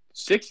 and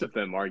 6 of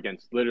them are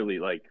against literally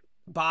like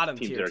bottom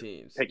tier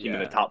teams picking in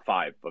the top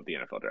 5 of the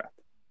NFL draft.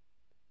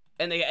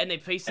 And they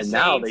face the Saints.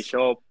 And now they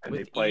show up and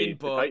they play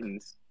the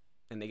Titans,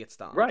 and they get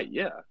stomped. Right?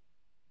 Yeah.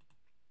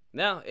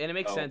 No, and it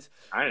makes sense.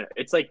 I don't know.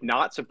 It's like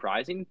not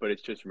surprising, but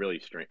it's just really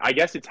strange. I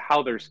guess it's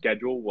how their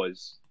schedule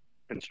was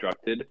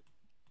constructed,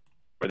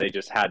 where they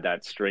just had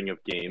that string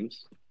of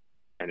games,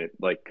 and it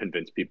like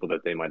convinced people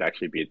that they might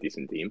actually be a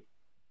decent team.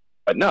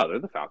 But no, they're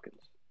the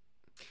Falcons.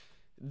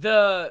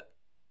 The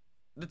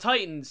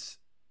Titans,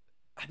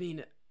 I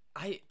mean,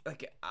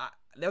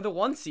 they're the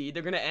 1 seed.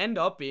 They're gonna end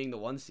up being the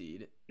 1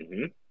 seed.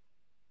 Mm-hmm.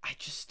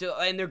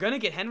 And they're gonna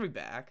get Henry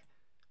back.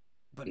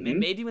 But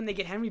maybe when they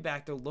get Henry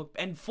back, they'll look.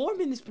 And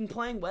Foreman has been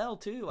playing well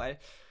too. I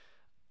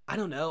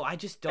don't know. I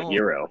just don't. A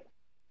hero.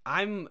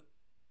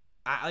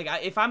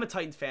 If I'm a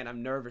Titans fan,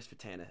 I'm nervous for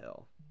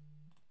Tannehill.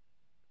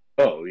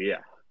 Oh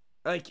yeah.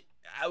 Like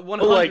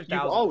 100,000%. Like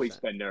you've always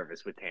been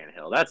nervous with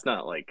Tannehill. That's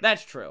not like.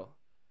 That's true.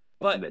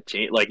 But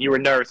like you were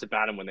nervous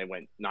about him when they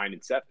went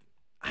 9-7.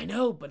 I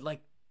know, but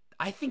like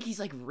I think he's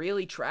like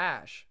really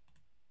trash.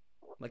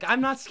 Like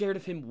I'm not scared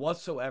of him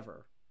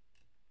whatsoever.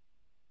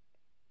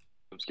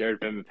 I'm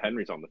scared of him if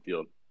Henry's on the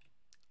field.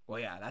 Well,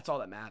 yeah, that's all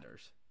that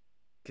matters.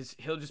 Because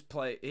he'll just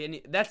play.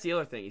 And that's the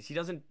other thing, is he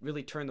doesn't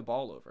really turn the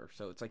ball over.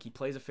 So it's like he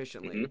plays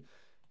efficiently,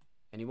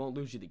 and he won't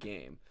lose you the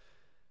game.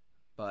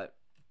 But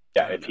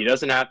yeah, if he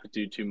doesn't have to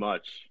do too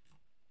much,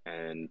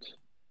 and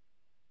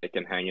they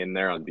can hang in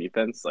there on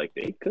defense, like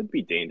they could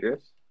be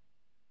dangerous.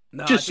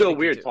 No, just so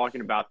weird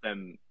talking about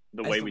them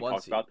the way we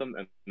talked about them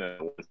and the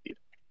 1 seed.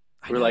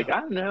 We're like,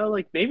 I don't know,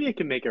 like maybe it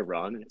can make a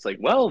run. It's like,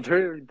 well,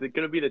 they're going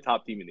to be the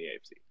top team in the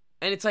AFC.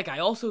 And it's like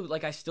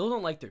I still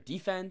don't like their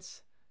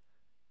defense.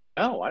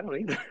 No, I don't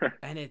either.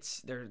 And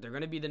they're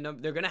gonna be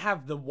they're gonna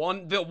have the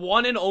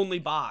one and only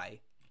bye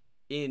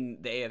in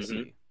the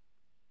AFC.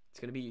 It's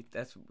gonna be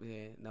that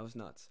was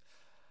nuts.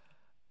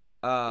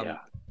 Yeah.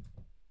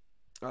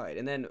 All right,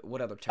 and then what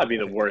other? That'd be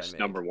the worst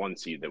number 1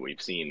 seed that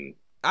we've seen.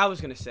 I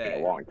was gonna say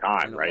in a long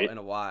time, right? In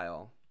a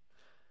while.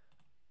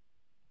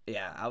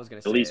 Yeah, I was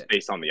gonna say at least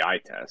based on the eye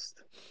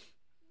test.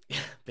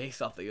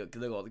 Based off the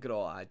good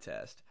old eye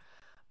test.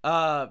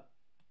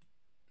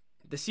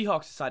 The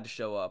Seahawks decided to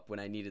show up when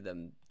I needed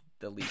them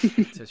the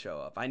least to show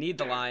up. I need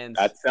the Lions.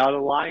 That's how the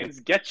Lions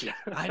get you.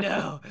 I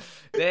know.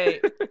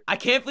 I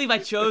can't believe I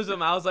chose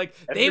them. I was like,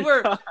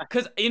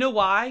 because you know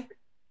why?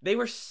 They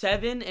were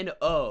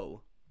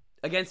 7-0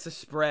 against the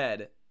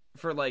spread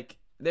for like,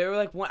 they were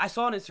like, I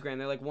saw on Instagram,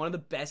 they're like one of the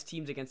best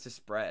teams against the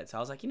spread. So I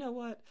was like, you know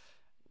what?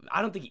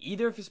 I don't think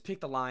either of us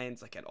picked the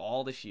Lions like at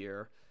all this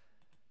year.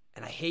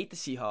 And I hate the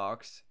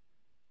Seahawks.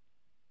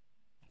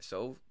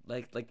 So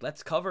like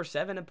let's cover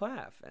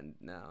 7.5, and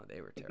no,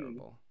 they were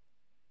terrible.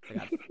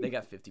 They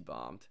got 50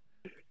 bombed.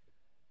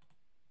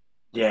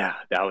 Yeah,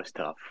 that was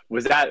tough.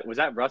 Was that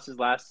Russ's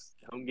last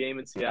home game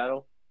in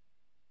Seattle?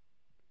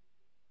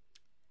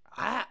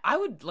 I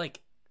would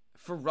like,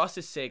 for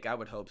Russ's sake, I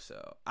would hope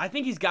so. I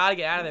think he's got to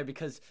get out of there,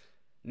 because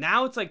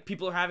now it's like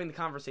people are having the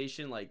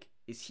conversation like,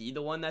 is he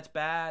the one that's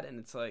bad? And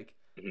it's like,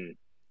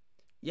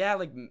 yeah,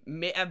 like,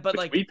 but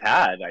like we've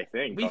had, I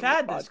think we've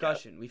had the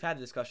discussion. We've had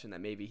the discussion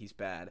that maybe he's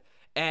bad,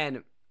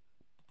 and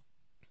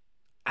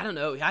I don't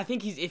know. I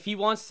think if he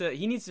wants to,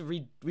 he needs to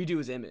redo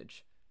his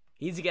image.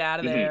 He needs to get out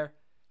of there,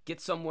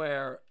 get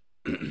somewhere.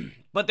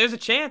 But there's a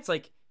chance,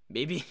 like,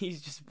 maybe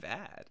he's just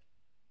bad.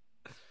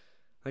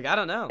 Like, I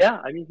don't know. Yeah,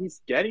 I mean,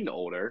 he's getting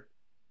older.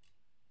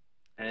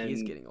 And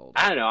he's getting older.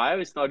 I don't know. I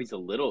always thought he's a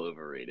little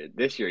overrated.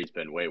 This year, he's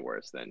been way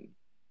worse than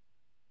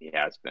he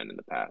has been in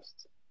the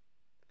past.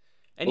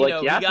 And, you know,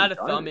 he got a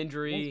thumb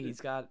injury.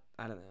 He's got,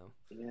 I don't know.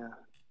 Yeah.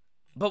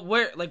 But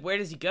where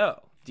does he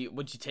go?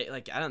 Would you take,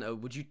 like, I don't know.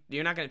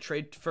 You're not going to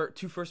trade for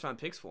 2 first-round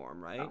picks for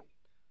him, right?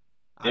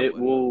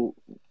 No.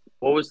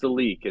 What was the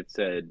leak? It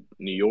said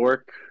New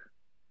York,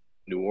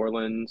 New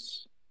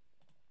Orleans,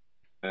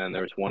 and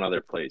there was one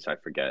other place, I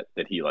forget,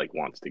 that he, like,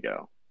 wants to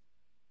go.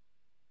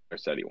 Or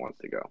said he wants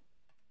to go.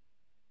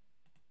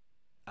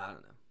 I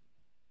don't know.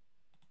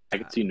 I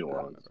could see New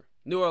Orleans.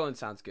 New Orleans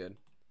sounds good.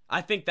 I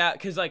think that,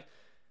 because, like,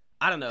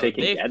 I don't know.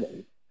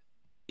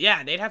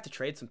 Yeah, they'd have to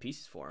trade some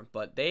pieces for him,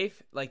 but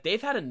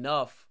they've had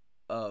enough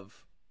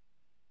of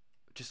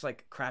just,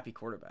 like, crappy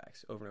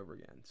quarterbacks over and over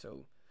again.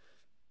 So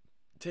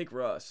take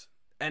Russ.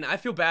 And I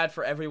feel bad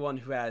for everyone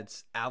who had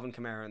Alvin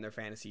Kamara in their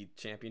fantasy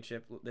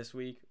championship this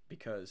week,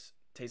 because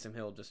Taysom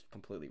Hill just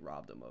completely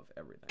robbed them of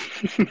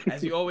everything,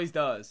 as he always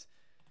does.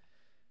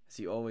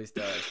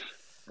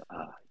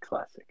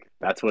 Classic.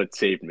 That's what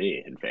saved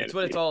me in fantasy. That's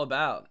what it's all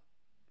about.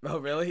 Oh,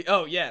 really?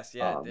 Oh, yes.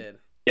 Yeah, it did.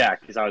 Yeah,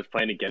 because I was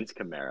playing against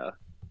Kamara,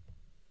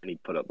 and he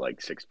put up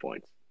like 6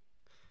 points.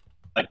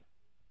 Like,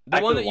 the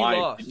one that you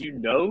lost. Did you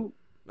know?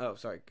 Oh,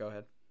 sorry. Go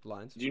ahead.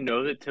 Lions. Did you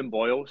know that Tim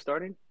Boyle was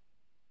starting?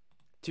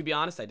 To be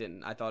honest, I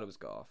didn't. I thought it was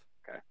Goff.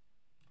 Okay.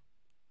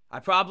 I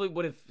probably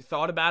would have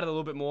thought about it a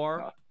little bit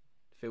more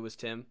if it was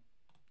Tim.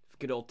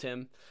 Good old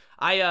Tim.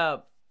 I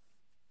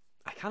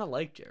kind of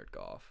like Jared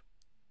Goff.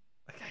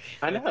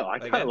 I know. I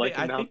kind of like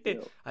him now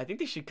too. I think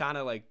they should kind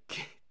of like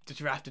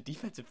draft a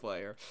defensive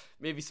player,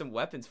 maybe some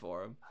weapons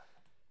for him.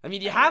 I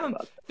mean, you have him.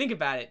 Think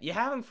about it. You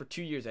have him for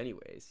 2 years,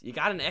 anyways. You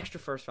got an extra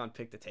first-round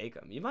pick to take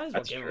him. You might as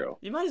well give him.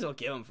 You might as well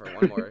give him for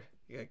one more.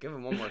 Give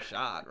him one more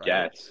shot, right?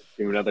 Yes,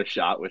 give him another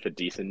shot with a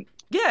decent.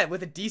 Yeah,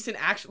 with a decent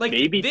action, like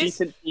maybe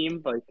decent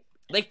team,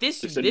 like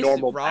this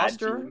normal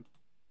roster.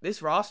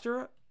 This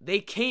roster, they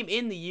came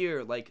in the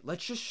year like,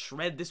 let's just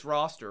shred this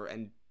roster,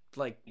 and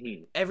like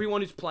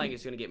everyone who's playing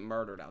is gonna get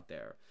murdered out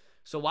there.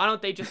 So why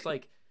don't they just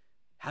like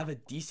have a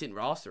decent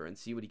roster and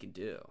see what he can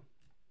do?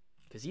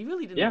 Because he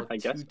really didn't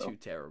look too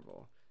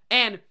terrible.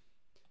 And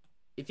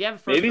if you have a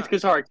first maybe it's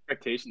because our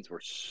expectations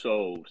were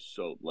so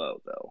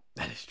low, though.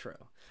 That is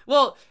true.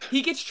 Well,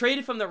 he gets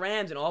traded from the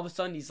Rams, and all of a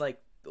sudden he's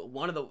like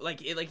one of the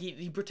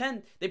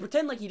they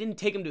pretend like he didn't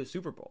take him to a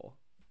Super Bowl.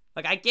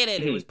 Like, I get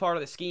it, it was part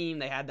of the scheme.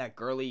 They had that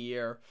Gurley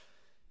year,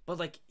 but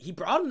like he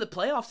brought him to the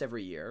playoffs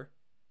every year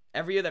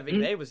that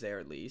McVay was there,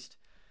 at least,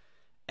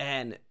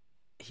 and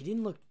he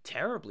didn't look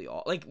terribly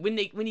off. Like when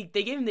they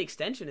gave him the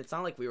extension, it's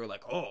not like we were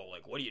like, oh,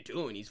 like what are you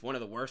doing? He's one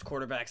of the worst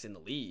quarterbacks in the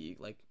league.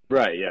 Like,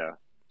 right, yeah.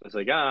 It's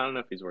like, I don't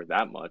know if he's worth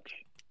that much.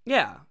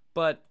 Yeah,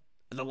 but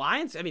the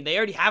Lions, I mean, they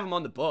already have him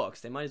on the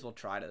books. They might as well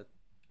try to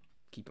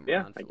keep him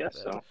around. Yeah, I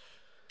guess so.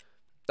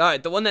 All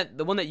right, the one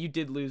that you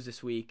did lose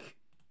this week,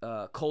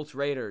 Colts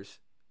Raiders.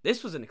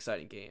 This was an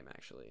exciting game,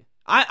 actually.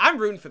 I'm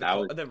rooting for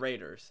the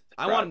Raiders.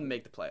 I want them to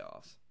make the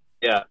playoffs.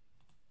 Yeah,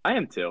 I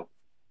am too.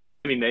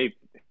 I mean, they're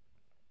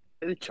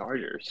the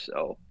Chargers,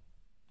 so.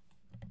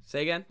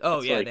 Say again?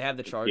 Oh, yeah, they have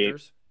the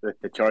Chargers.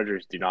 The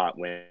Chargers do not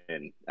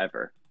win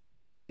ever.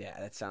 Yeah,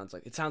 it sounds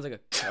like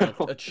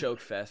a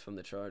choke fest from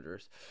the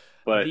Chargers.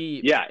 But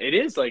yeah, it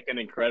is like an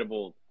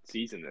incredible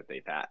season that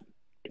they've had.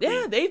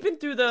 Yeah, they've been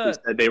through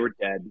they were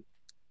dead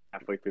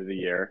halfway through the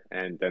year,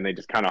 and then they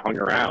just kind of hung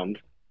around,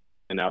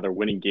 and now they're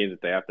winning games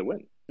that they have to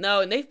win.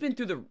 No, and they've been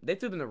through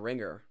the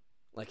ringer.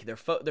 Like their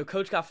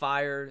coach got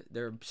fired,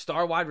 their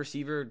star wide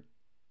receiver,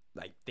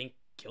 I think,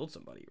 killed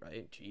somebody.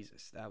 Right?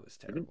 Jesus, that was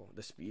terrible.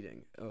 The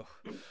speeding.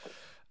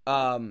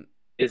 Ugh.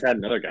 Just had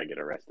another guy get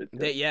arrested.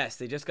 They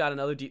just got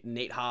another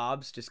Nate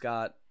Hobbs just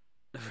got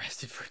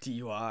arrested for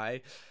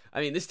DUI.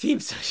 I mean, this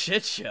team's a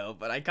shit show,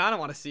 but I kind of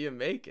want to see him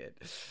make it.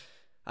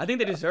 I think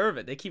they deserve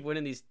it. They keep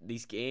winning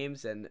these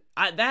games, and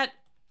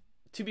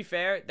to be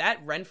fair,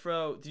 that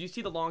Renfro. Did you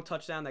see the long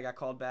touchdown that got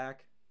called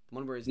back? The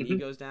one where his knee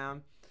goes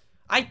down.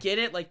 I get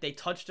it, like they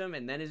touched him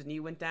and then his knee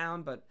went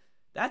down, but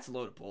that's a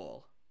load of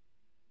bull.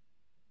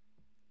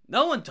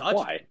 No one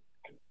touched him.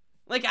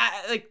 Like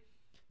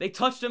they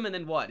touched him and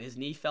then what? His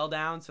knee fell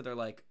down, so they're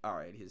like, all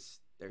right, he's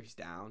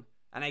down.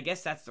 And I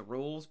guess that's the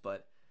rules,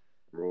 but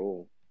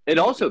It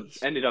also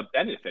ended up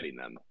benefiting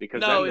them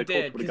because then the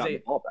Colts would have gotten the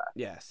ball back.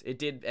 Yes, it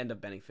did end up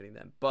benefiting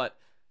them, but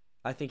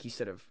I think he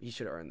should have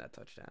earned that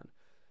touchdown.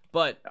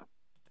 But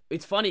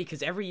it's funny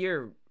because every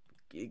year,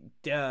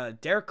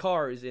 Derek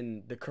Carr is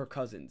in the Kirk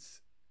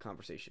Cousins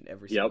conversation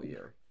every single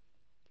year.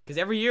 Because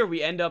every year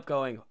we end up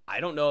going, I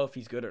don't know if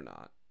he's good or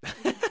not.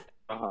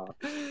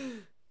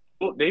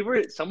 Well,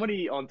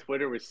 somebody on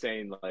Twitter was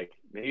saying, like,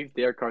 maybe if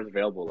Derek Carr's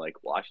available,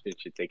 like, Washington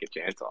should take a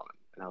chance on him.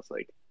 And I was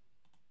like,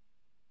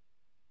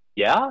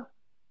 yeah?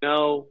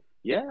 No.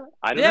 Yeah?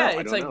 I don't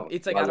know.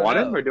 It's like, do I want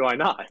him or do I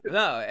not?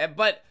 No,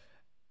 but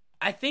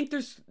I think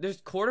there's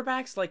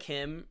quarterbacks like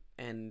him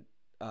and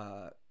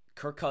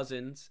Kirk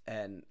Cousins,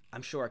 and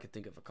I'm sure I could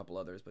think of a couple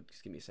others, but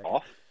just give me a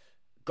second.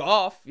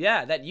 Golf,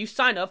 yeah, that you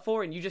sign up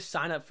for, and you just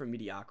sign up for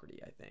mediocrity,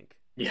 I think.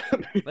 Yeah.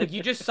 Like,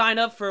 you just sign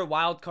up for a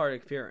wild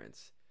card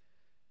appearance.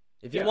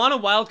 If you want a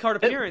wild card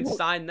appearance,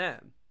 sign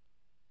them.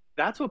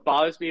 That's what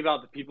bothers me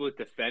about the people that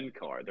defend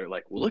Carr. They're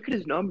like, well, look at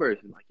his numbers.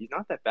 And like, he's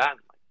not that bad. I'm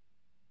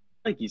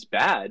like he's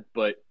bad,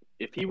 but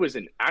if he was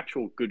an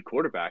actual good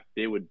quarterback,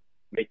 they would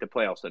make the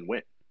playoffs and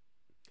win.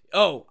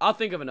 Oh, I'll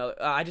think of another.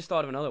 I just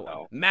thought of another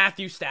one.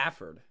 Matthew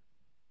Stafford.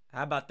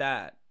 How about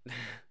that?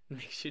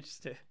 Makes you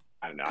just.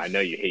 I don't know. I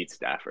know you hate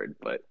Stafford,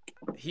 but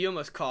he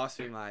almost cost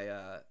me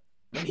my.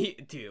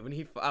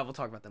 We'll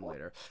talk about them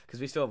later because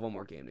we still have one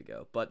more game to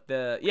go. But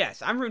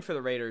I'm rooting for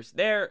the Raiders.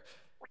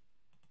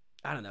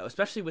 I don't know,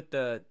 especially with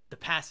the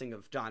passing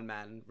of John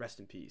Madden, rest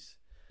in peace.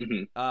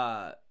 Mm-hmm.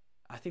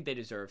 I think they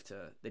deserve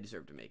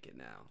to make it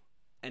now.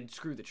 And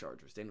screw the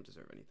Chargers. They don't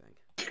deserve anything.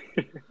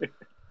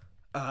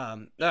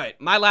 All right,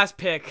 my last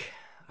pick.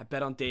 I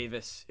bet on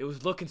Davis. It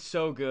was looking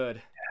so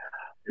good.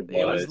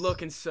 Yeah, it was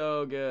looking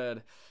so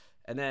good.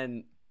 And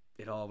then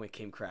it all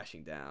came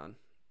crashing down.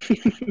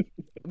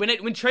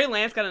 When Trey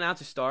Lance got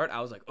announced to start, I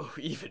was like, oh,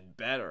 even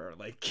better.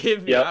 Like,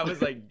 give me. Yep. I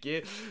was like,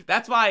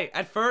 That's why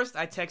at first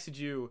I texted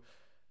you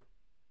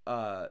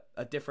a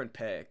different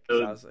pick.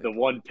 I was like, the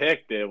one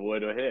pick that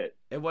would have hit.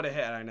 It would have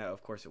hit. I know,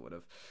 of course it would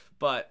have.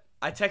 But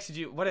I texted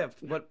you.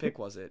 What pick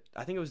was it?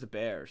 I think it was the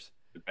Bears.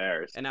 The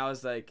Bears. And I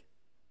was like,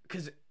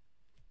 because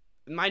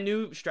my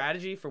new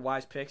strategy for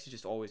wise picks is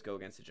just always go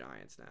against the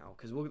Giants now.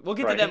 Because we'll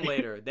get to them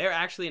later. They're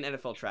actually an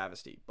NFL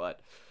travesty. But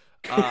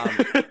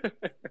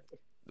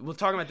we'll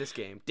talk about this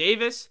game.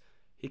 Davis,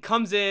 he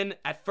comes in.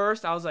 At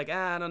first, I was like,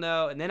 I don't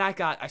know. And then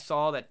I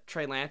saw that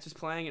Trey Lance was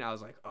playing, and I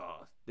was like,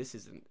 oh, this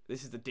is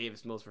the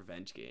Davis Mills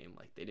revenge game.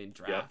 Like, they didn't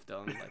draft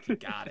him. Like, you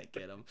gotta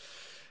get him.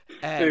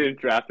 And they didn't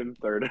draft him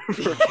third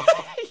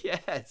overall.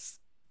 Yes.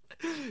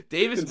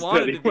 Davis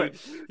wanted to be.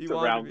 He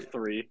wanted round to be,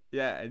 3.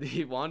 Yeah, and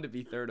he wanted to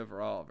be third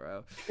overall,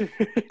 bro.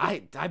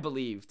 I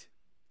believed,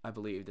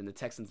 and the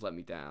Texans let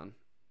me down.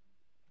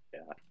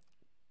 Yeah.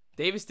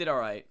 Davis did all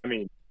right. I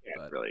mean, you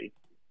can't really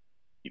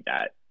be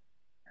that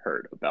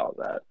hurt about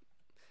that.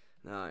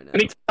 No, I know.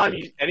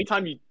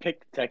 Anytime you pick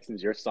the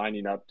Texans, you're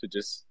signing up to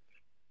just.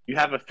 You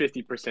have a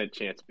 50%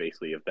 chance,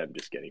 basically, of them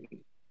just getting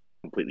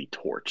completely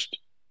torched.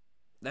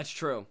 That's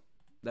true.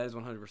 That is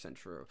 100%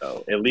 true.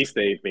 So at least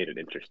they made it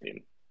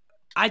interesting.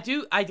 I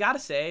gotta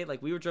say,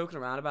 like, we were joking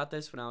around about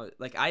this when I was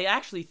like, I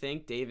actually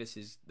think Davis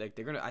is like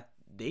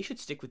they should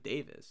stick with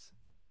Davis.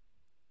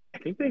 I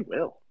think they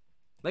will.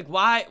 Like,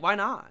 why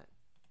not?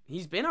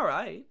 He's been all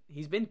right.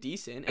 He's been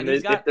decent, and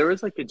if there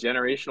was like a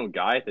generational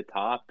guy at the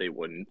top, they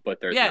wouldn't.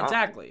 But there's not.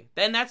 Exactly.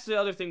 Then that's the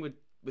other thing with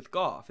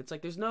Goff. It's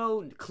like there's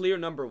no clear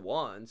number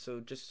one, so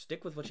just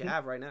stick with what you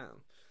have right now.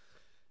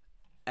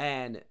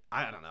 And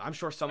I don't know. I'm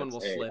sure someone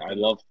will slip. I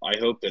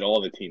hope that all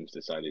the teams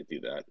decide to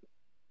do that.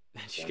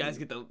 You guys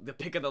get the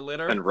pick of the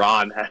litter. And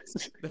Ron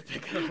has the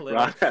pick of the litter.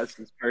 Ron has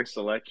his first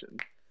selection.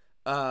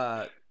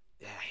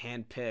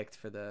 Handpicked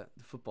for the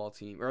football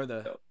team or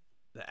the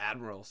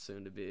Admirals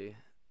soon to be.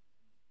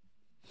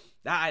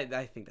 I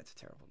think that's a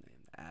terrible name.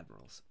 The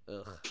Admirals.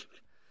 Ugh.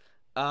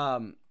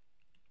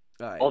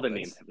 All right, all the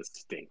names have a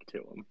stink to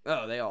them.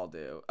 Oh, they all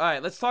do. All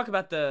right, let's talk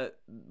about the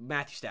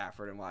Matthew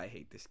Stafford and why I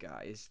hate this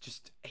guy.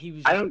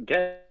 I don't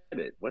get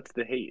it. What's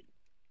the hate?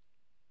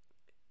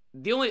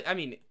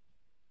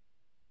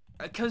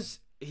 Because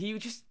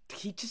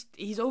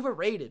he's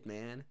overrated,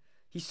 man.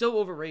 He's so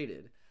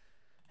overrated.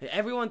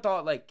 Everyone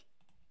thought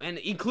and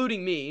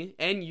including me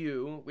and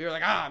you, we were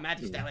like,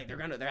 Matthew Stafford,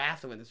 they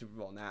have to win the Super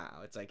Bowl now.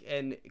 It's like,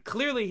 and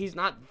clearly he's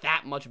not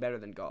that much better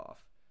than Goff.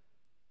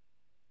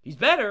 He's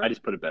better. I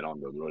just put a bet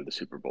on them going to the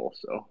Super Bowl,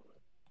 so.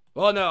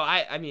 Well, no,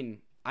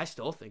 I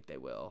still think they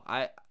will.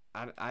 I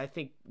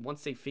think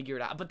once they figure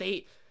it out,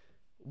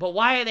 but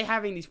why are they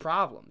having these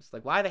problems?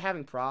 Like, why are they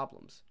having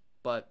problems?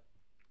 But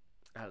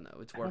I don't know.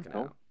 It's working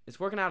out.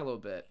 It's working out a little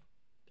bit,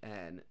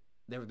 and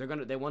they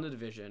won the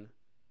division,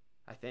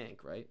 I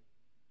think, right?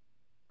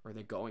 Or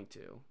they're going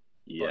to.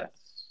 Yes.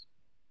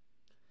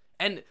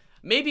 And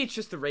maybe it's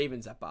just the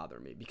Ravens that bother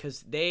me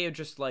because they are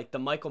just like the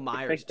Michael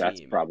Myers team.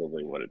 That's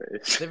probably what it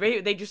is.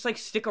 They just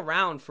stick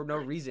around for no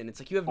reason. It's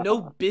like you have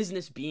no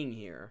business being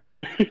here.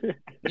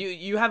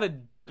 you have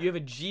a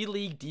G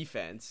League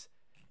defense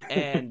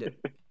and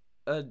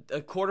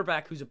a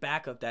quarterback who's a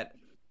backup that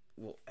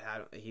Well,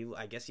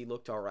 I guess he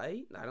looked all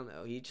right. I don't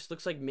know. He just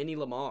looks like mini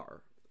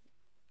Lamar.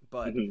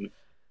 But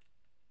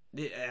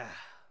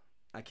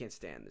I can't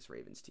stand this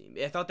Ravens team.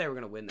 I thought they were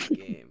gonna win that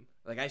game.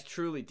 Like I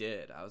truly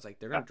did. I was like,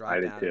 they're gonna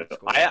drive down and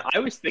score. I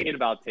was thinking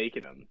about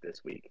taking them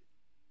this week,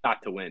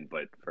 not to win,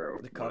 but for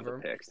the one of the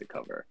picks to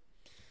cover.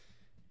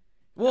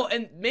 Well,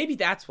 and maybe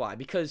that's why,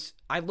 because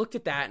I looked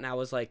at that and I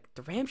was like,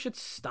 the Rams should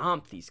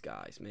stomp these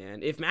guys,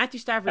 man. If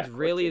Matthew Stafford's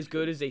really as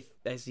good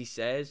as he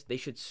says, they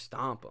should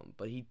stomp him,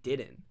 but he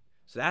didn't.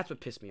 So that's what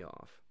pissed me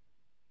off.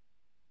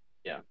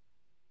 Yeah.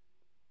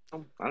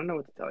 I don't know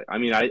what to tell you. I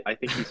mean, I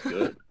think he's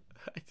good.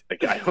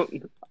 Like I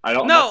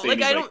don't. No,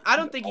 like I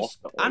don't think he's.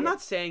 I'm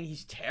not saying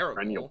he's terrible.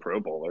 Perennial Pro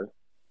Bowler.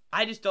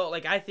 I just don't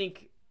like. I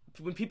think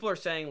when people are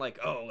saying like,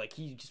 oh, like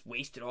he just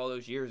wasted all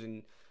those years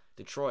in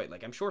Detroit.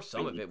 Like I'm sure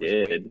some of it was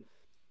weird.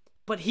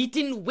 But he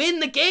didn't win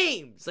the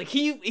games. Like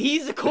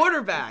he's a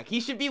quarterback. He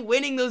should be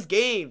winning those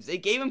games. They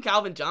gave him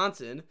Calvin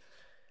Johnson.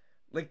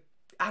 Like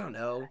I don't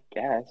know. I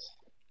guess.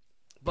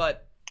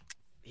 But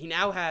he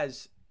now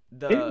has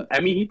the. I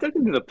mean, he took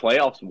him to the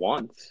playoffs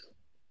once.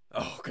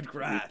 Oh,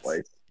 congrats!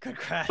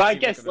 Congrats. But I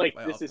guess like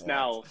this is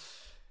now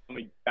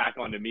coming back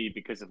onto me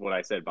because of what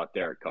I said about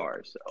Derek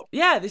Carr. So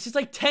yeah, this is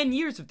like 10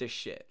 years of this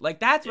shit. Like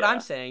that's what I'm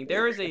saying.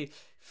 There is a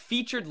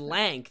featured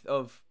length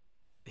of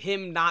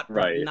him not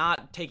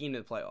taking to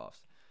the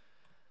playoffs.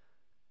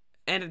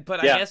 But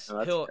I guess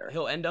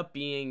he'll end up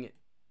being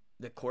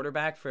the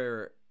quarterback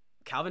for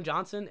Calvin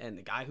Johnson and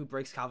the guy who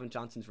breaks Calvin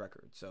Johnson's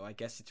record. So I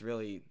guess it's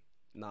really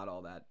not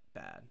all that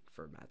bad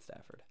for Matt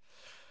Stafford.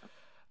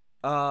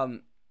 All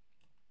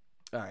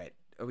right.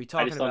 Are we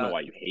talking about... I just don't know why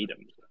you hate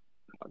him so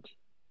much.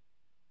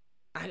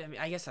 I mean,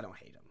 I guess I don't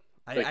hate him.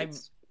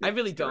 I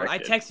really don't. I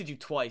texted you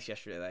twice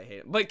yesterday that I hate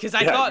him. But because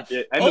I thought...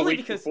 only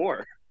because...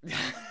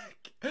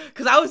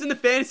 Because I was in the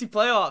fantasy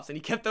playoffs and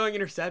he kept throwing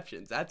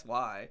interceptions. That's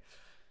why.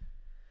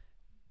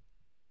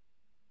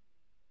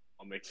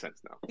 All makes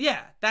sense now.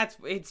 Yeah,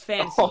 it's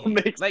fantasy. All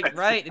makes sense.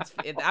 Right?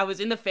 I was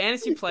in the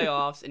fantasy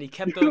playoffs and he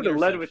kept throwing interceptions. You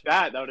would have led with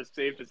that. That would have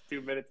saved us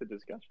 2 minutes of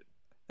discussion.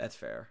 That's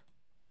fair.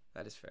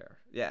 That is fair.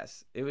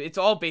 Yes. It's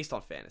all based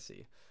on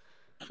fantasy.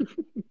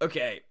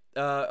 Okay.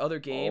 Other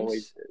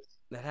games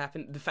that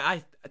happened.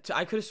 I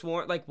could have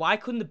sworn, like, why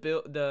couldn't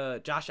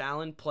the Josh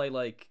Allen play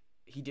like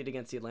he did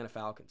against the Atlanta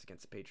Falcons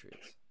against the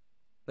Patriots?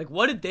 Like,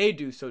 what did they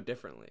do so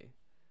differently?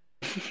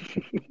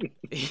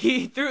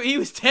 He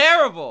was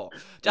terrible.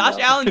 Josh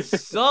Allen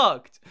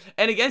sucked.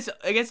 And against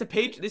the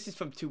Patriots, this is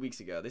from 2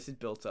 weeks ago. This is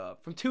built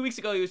up. From 2 weeks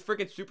ago, he was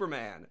freaking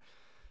Superman.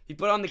 He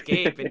put on the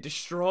cape and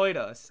destroyed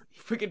us. He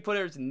freaking put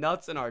his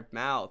nuts in our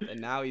mouth, and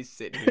now he's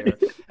sitting here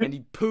and he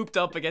pooped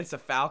up against the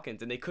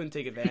Falcons, and they couldn't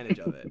take advantage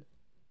of it.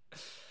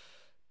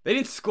 They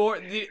didn't score.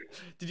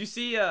 Did you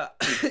see?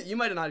 You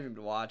might have not even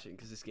been watching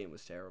because this game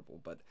was terrible.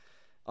 But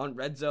on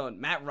Red Zone,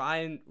 Matt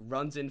Ryan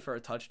runs in for a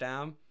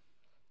touchdown,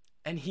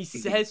 and he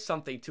says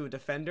something to a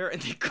defender,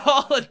 and they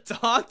call a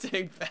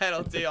taunting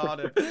penalty on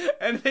him,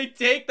 and they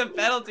take the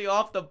penalty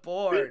off the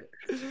board.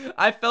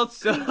 I felt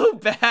so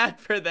bad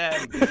for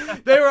them.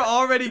 They were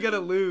already gonna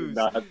lose.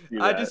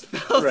 I just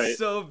felt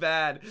so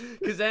bad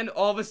because then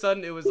all of a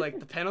sudden it was like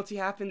the penalty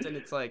happens, and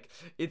it's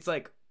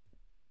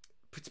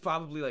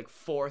probably like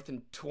 4th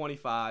and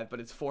 25, but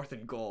it's 4th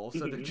and goal,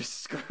 so they're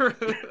just screwed.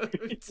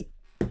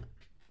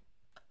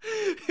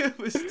 It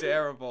was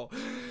terrible.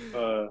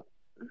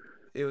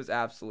 It was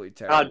absolutely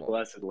terrible. God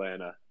bless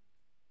Atlanta.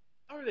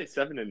 How are they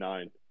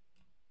 7-9?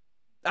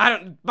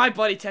 My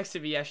buddy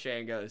texted me yesterday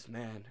and goes,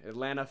 "Man,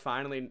 Atlanta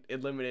finally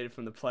eliminated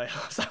from the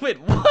playoffs." I went,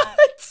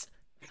 "What?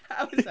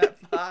 How is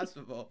that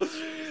possible?"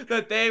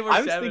 That they were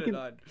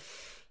 7-9.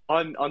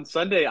 On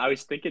Sunday, I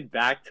was thinking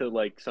back to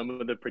like some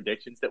of the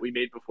predictions that we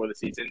made before the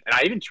season, and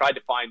I even tried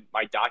to find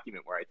my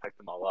document where I typed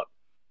them all up.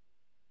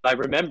 I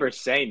remember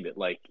saying that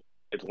like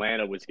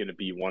Atlanta was going to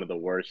be one of the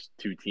worst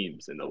 2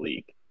 teams in the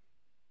league.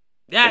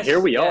 Yes, and here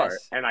we are,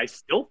 and I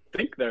still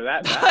think they're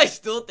that bad. I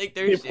still think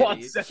they're shitty. They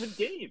won 7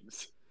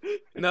 games.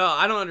 No,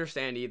 I don't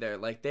understand either.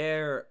 Like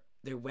their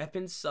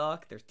weapons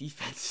suck, their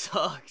defense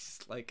sucks.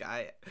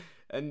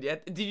 And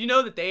yet, did you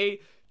know that they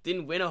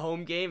didn't win a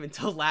home game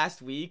until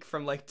last week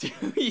from like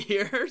 2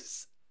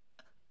 years?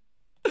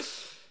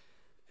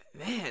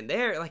 Man,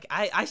 they're like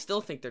I still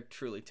think they're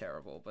truly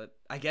terrible, but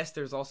I guess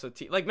there's also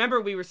like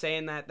remember we were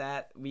saying that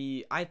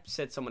I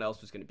said someone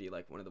else was going to be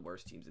like one of the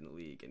worst teams in the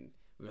league, and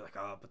we were like,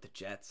 oh, but the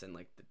Jets and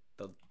like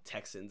the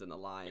Texans and the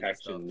Lions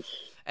and stuff.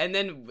 And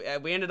then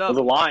we ended up...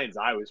 Well, the Lions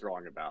I was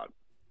wrong about.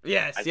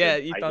 Yes, I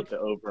thought... get the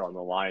over on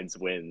the Lions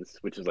wins,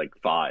 which is like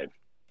 5.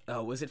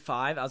 Oh, was it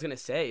 5? I was going to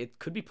say, it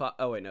could be...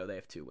 Oh, wait, no, they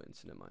have 2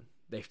 wins. Never mind.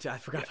 I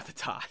forgot about the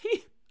tie.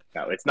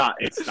 No, it's not.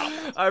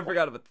 I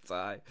forgot about the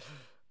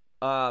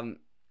tie.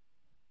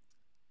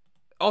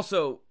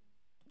 Also,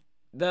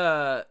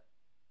 why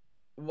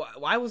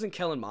wasn't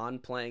Kellen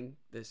Mond playing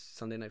this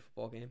Sunday Night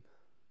Football game?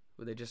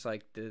 Were they just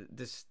like, did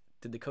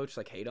the coach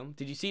like hate him?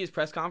 Did you see his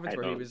press conference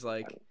where he was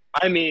like...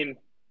 I mean,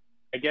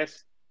 I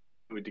guess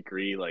to a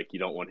degree, like you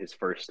don't want his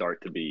first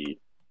start to be...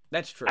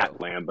 That's true. At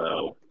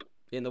Lambeau.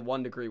 In the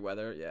 1-degree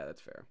weather. Yeah, that's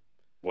fair.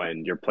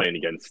 when you're playing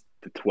against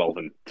the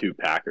 12-2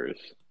 Packers.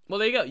 Well,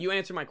 there you go. You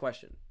answered my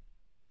question.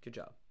 Good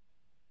job.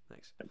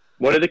 Thanks.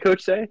 What did the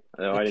coach say?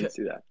 No, I didn't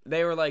see that.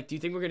 They were like, "Do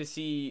you think we're going to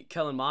see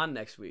Kellen Mond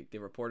next week?" The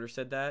reporter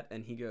said that,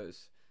 and he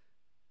goes,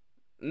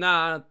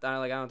 "Nah,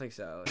 I don't think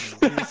so."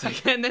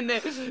 And then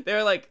they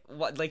were like,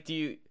 "What? Like, do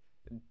you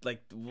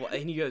like?" What?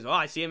 And he goes, "Oh,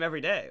 I see him every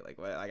day." Like,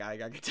 what?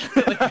 I could tell.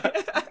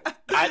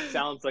 That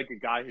sounds like a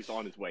guy who's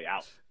on his way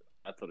out.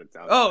 That's what it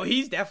sounds. Oh, like.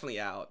 He's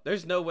definitely out.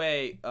 There's no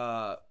way.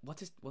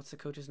 What's the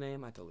coach's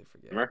name? I totally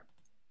forget. Zimmer?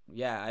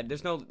 Yeah,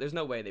 there's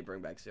no way they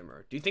bring back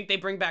Zimmer. Do you think they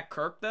bring back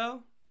Kirk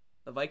though?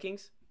 The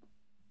Vikings?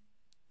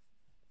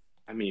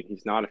 I mean,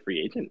 he's not a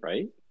free agent,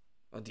 right?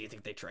 Well, do you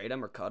think they trade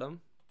him or cut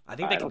him? I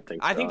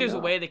think there's a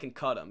way they can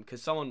cut him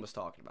because someone was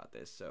talking about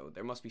this, so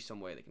there must be some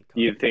way they can cut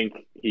him. Do you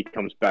think he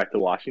comes back to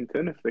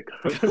Washington if they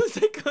cut him? If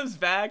he comes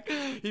back,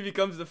 he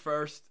becomes the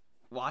first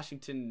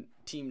Washington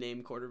team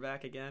name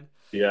quarterback again.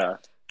 Yeah.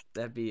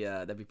 That'd be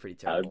pretty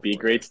terrible. That'd be a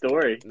great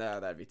story. No,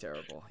 that'd be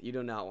terrible. You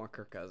do not want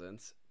Kirk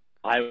Cousins.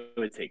 I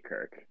would take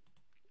Kirk.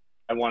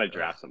 I want to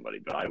draft somebody,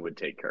 but I would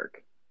take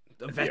Kirk.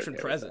 A veteran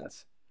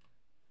presence.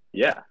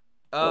 Yeah.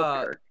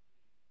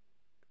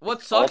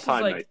 What sucks is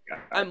like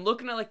I'm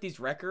looking at like these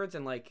records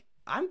and like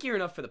I'm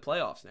gearing up for the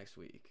playoffs next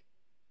week.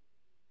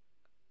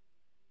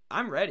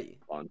 I'm ready.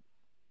 Fun.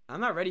 I'm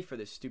not ready for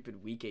this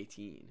stupid week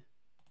 18.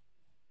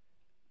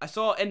 I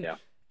saw NFL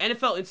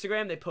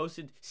Instagram, they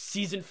posted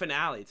season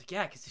finale. It's like,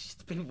 yeah, because it's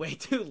just been way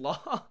too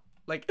long.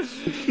 like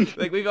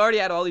we've already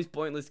had all these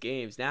pointless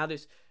games. Now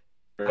there's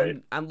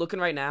right. I'm looking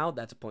right now.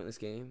 That's a pointless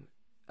game.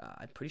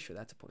 I'm pretty sure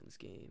that's a pointless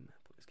game.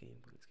 Pointless game.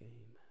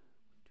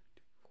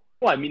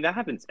 Well, I mean, that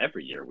happens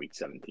every year, week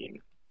 17.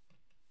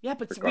 Yeah,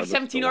 but week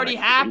 17 already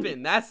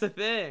happened. That's the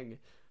thing.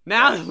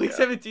 Now week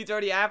 17's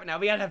already happened. Now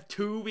we gotta have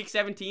 2 week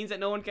 17s that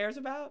no one cares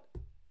about?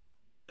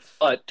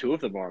 But 2 of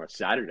them are on a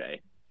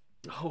Saturday.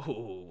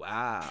 Oh,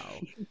 wow.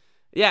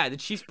 Yeah, the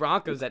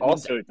Chiefs-Broncos.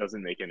 It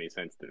doesn't make any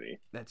sense to me.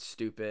 That's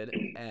stupid.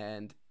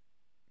 And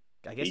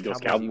I guess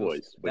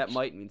Cowboys. That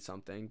might mean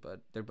something, but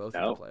they're both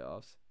in the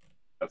playoffs.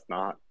 That's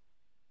not.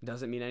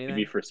 Doesn't mean anything?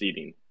 Maybe for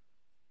seeding.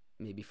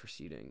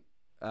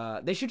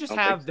 They should just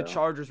have the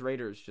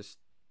Chargers-Raiders just...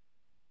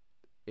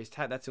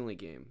 That's the only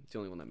game. It's the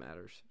only one that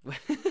matters.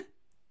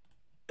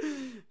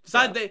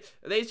 Besides,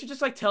 they should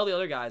just like tell the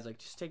other guys, like,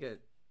 just take a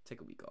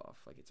week off.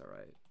 Like, it's all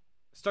right.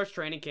 Starts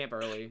training camp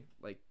early.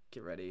 Like,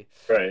 get ready.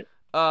 Right.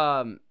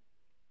 All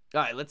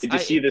right, Did you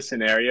see the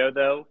scenario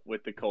though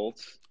with the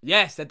Colts?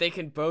 Yes, that they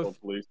can both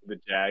lose to the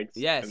Jags.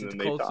 Yes, if the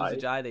Colts lose to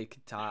the Jags, they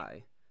could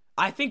tie.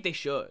 I think they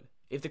should.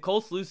 If the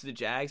Colts lose to the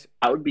Jags,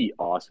 that would be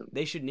awesome.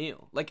 They should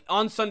kneel like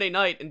on Sunday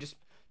night and just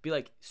be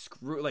like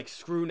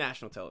screw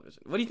national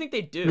television. What do you think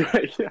they do?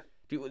 Right, yeah.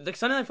 Like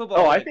Sunday Night Football.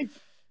 Oh, I think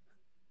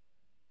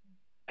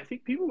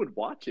people would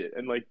watch it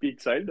and like be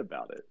excited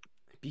about it.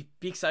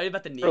 Be excited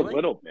about the kneeling for a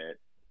little bit.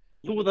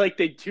 Well, like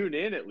they'd tune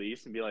in at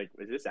least and be like,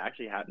 "Is this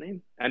actually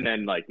happening?" And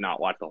then like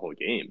not watch the whole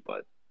game,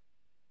 but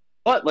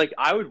like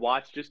I would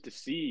watch just to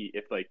see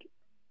if like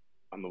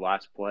on the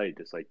last play,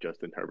 just like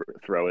Justin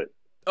Herbert throw it.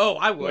 Oh,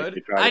 I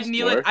would. I'd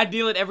kneel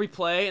it every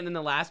play, and then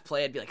the last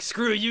play, I'd be like,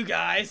 "Screw you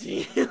guys!"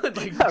 Like,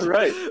 yeah,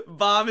 right.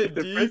 Bomb it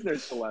the deep.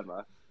 Prisoner's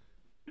dilemma.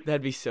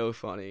 That'd be so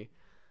funny.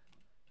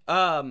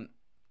 I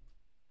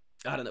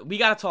don't know. We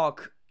gotta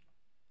talk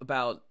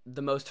about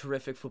the most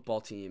horrific football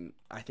team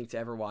I think to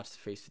ever watch the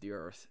face of the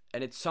earth,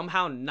 and it's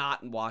somehow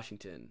not in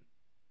Washington.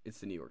 It's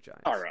the New York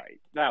Giants. All right,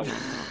 that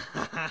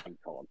was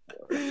uncalled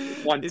for.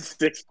 Won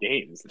 6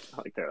 games. It's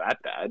not like they're that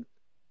bad.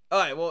 All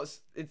right, well,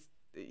 it's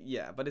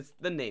yeah, but it's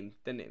the name.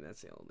 The name,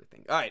 that's the only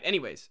thing. All right,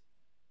 anyways,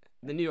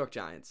 the New York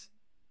Giants.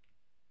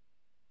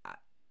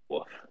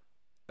 Woof.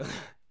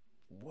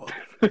 Woof.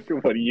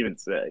 What do you even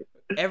say?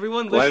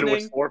 Everyone listening. Glenn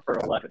was 4 for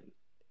 11.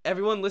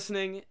 Everyone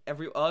listening,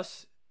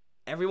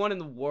 everyone in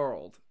the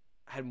world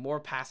had more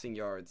passing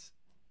yards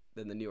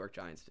than the New York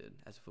Giants did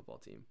as a football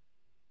team.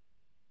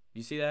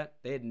 You see that?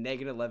 They had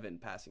 -11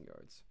 passing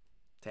yards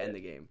to end the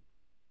game.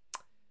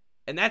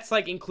 And that's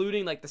like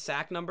including like the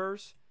sack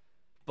numbers.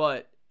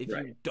 But if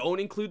you don't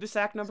include the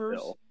sack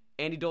numbers,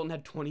 Andy Dalton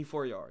had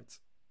 24 yards.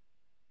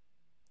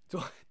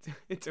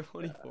 It's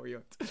 24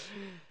 yards.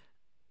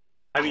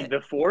 I mean,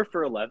 the 4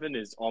 for 11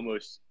 is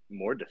almost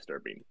more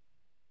disturbing.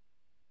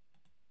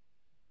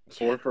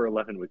 4 for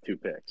 11 with 2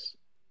 picks.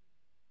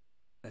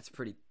 That's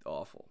pretty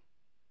awful.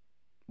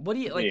 What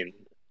do you like? mean,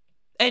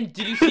 and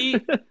did you see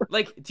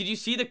did you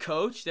see the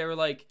coach? They were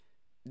like,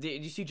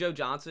 did you see Joe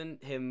Johnson,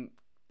 him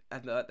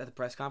at the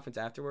press conference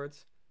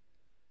afterwards?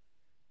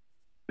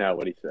 No,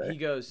 what'd he say? He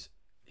goes,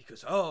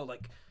 "Oh,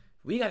 like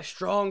we got a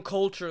strong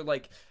culture.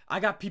 Like I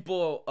got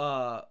people,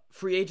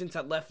 free agents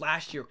that left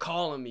last year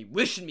calling me,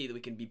 wishing me that we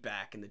can be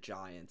back in the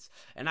Giants.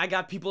 And I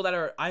have people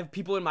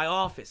in my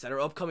office that are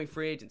upcoming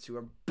free agents who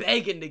are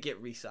begging to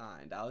get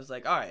re-signed." I was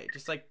like, all right,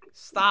 just like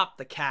stop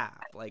the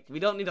cap. Like we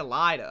don't need to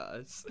lie to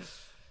us.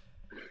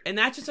 And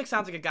that just like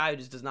sounds like a guy who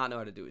just does not know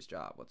how to do his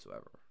job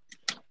whatsoever.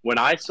 When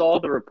I saw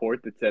the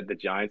report that said the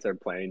Giants are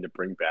planning to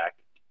bring back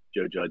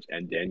Joe Judge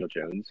and Daniel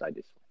Jones, I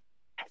just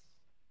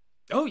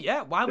Oh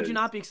yeah, why would you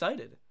not be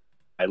excited?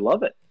 I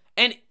love it.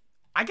 And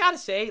I gotta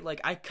say,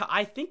 like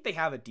I think they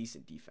have a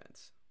decent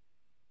defense,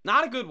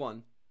 not a good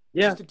one,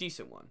 just a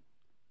decent one.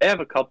 They have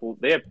a couple.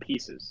 They have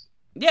pieces.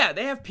 Yeah,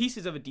 they have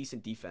pieces of a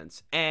decent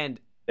defense, and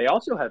they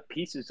also have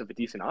pieces of a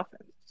decent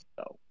offense.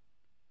 So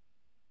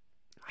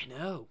I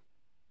know.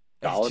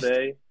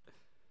 Galladay,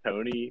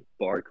 Tony,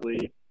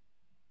 Barkley,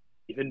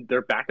 even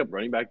their backup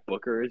running back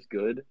Booker is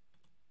good.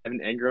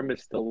 Evan Ingram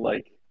is still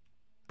like.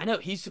 I know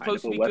he's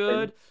supposed to be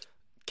good.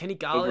 Kenny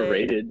Galladay,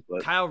 overrated,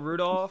 but Kyle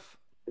Rudolph,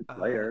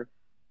 player.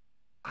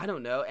 I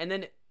don't know. And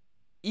then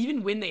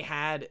even when they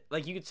had,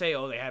 like, you could say,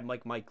 oh, they had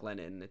like Mike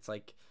Glennon. It's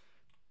like,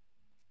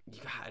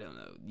 I don't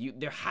know.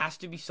 There has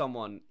to be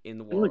someone in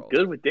the world. They look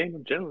good with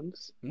Daniel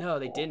Jones. No,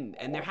 they didn't.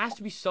 And there has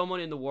to be someone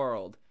in the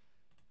world.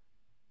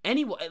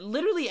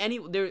 Literally any.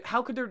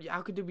 How could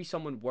there be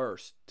someone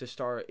worse to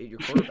start your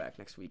quarterback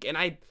next week? And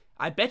I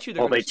bet you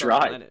they're going to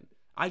start Glennon.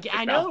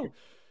 I know,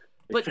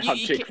 but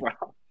you can't.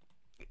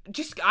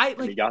 Just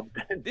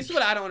this is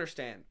what I don't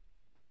understand.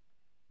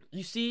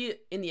 You see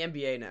in the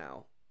NBA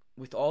now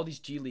with all these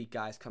G League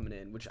guys coming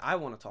in, which I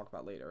want to talk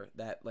about later,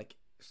 that like,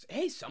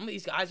 hey, some of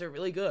these guys are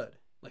really good.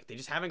 Like they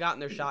just haven't gotten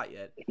their shot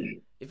yet.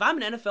 If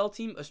I'm an NFL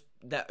team,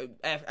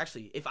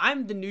 if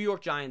I'm the New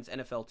York Giants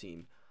NFL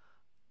team,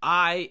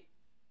 I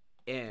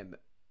am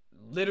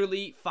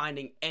literally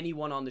finding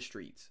anyone on the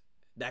streets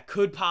that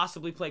could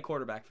possibly play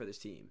quarterback for this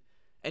team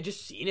and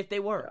just seeing if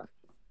they work. Yeah.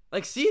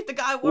 Like, see if the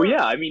guy works. Well,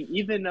 yeah, I mean,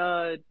 even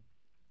what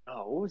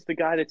was the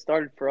guy that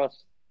started for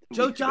us?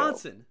 Joe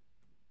Johnson. Ago?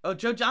 Oh,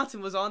 Joe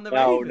Johnson was on the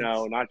Ravens.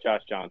 No, not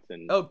Josh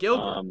Johnson. Oh,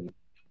 Gilbert.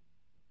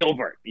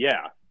 Gilbert,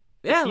 yeah.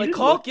 Yeah, like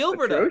call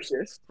Gilbert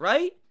atrocious.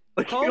 Right?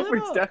 Like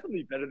Gilbert's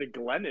definitely better than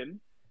Glennon.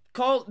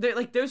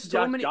 There's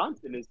so many. Josh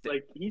Johnson is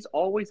like he's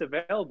always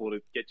available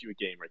to get you a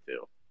game or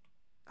two.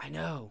 I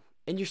know,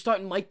 and you're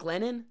starting Mike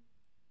Glennon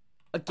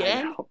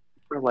again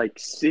for like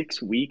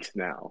 6 weeks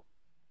now.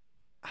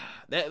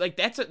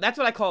 That's what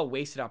I call a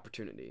wasted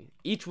opportunity.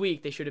 Each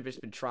week they should have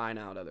just been trying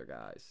out other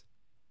guys.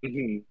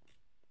 Mm-hmm.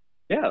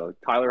 Yeah, like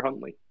Tyler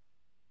Huntley.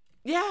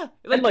 Yeah,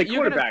 and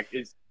quarterback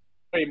is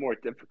way more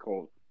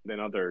difficult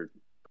than other.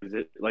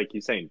 Like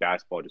you're saying,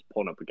 basketball, just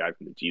pulling up a guy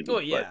from the G League. Oh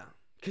yeah,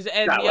 because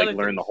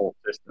learn the whole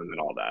system and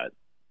all that.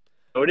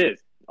 So it is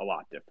a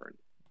lot different.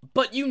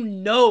 But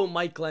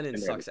Mike Glennon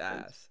sucks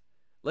ass.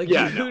 Like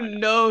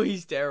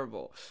he's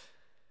terrible.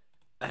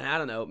 And I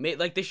don't know,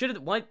 like they should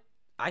have.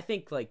 I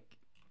think like.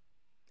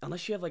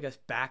 Unless you have like a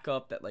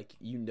backup that like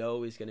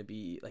is going to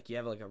be like you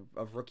have like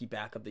a rookie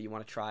backup that you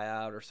want to try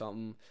out or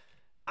something,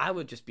 I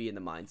would just be in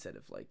the mindset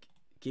of like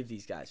give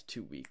these guys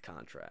 2-week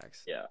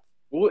contracts. Yeah,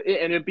 well,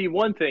 and it'd be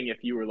one thing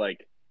if you were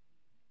like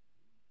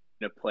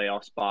in a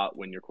playoff spot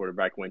when your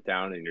quarterback went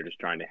down and you're just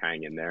trying to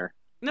hang in there.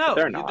 No,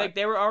 they're not. Like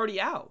they were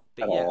already out.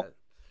 All.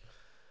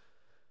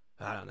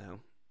 I don't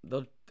know.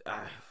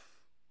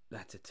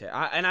 That's it.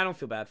 And I don't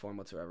feel bad for them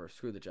whatsoever.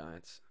 Screw the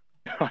Giants.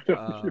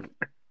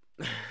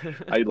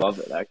 I love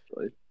it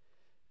actually.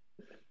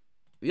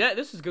 Yeah,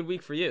 this is a good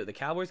week for you. The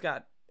Cowboys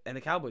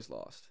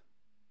lost.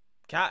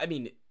 At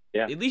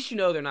least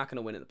they're not going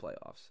to win in the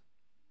playoffs.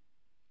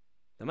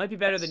 They might be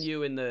better than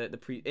you in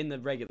the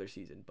regular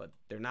season, but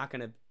they're not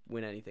going to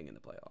win anything in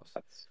the playoffs.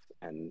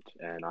 And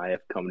I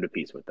have come to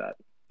peace with that.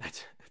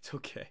 It's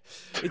okay.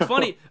 It's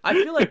funny. I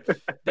feel like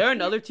they're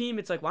another team.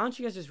 It's like, why don't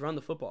you guys just run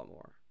the football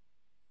more?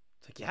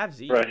 It's like you have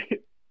Zeke.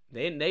 Right.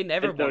 They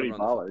never want to run the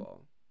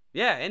football.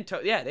 Yeah,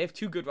 they have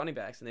 2 good running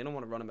backs, and they don't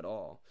want to run them at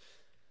all.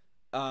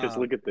 Just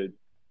look at the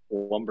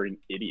lumbering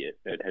idiot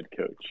at head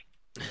coach.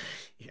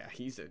 Yeah,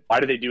 Why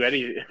do they do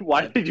any of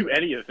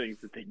the things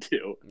that they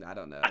do? I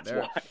don't know.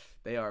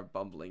 They are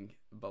bumbling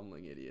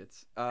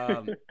idiots. I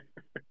don't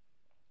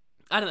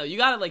know. You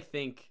gotta like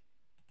think.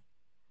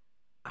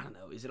 I don't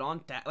know. Is it on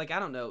that? Like I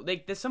don't know.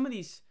 Like there's some of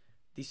these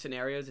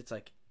scenarios. It's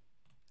like,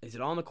 is it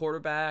on the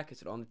quarterback?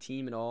 Is it on the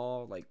team at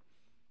all? Like,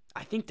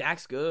 I think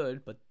Dak's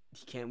good, but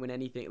he can't win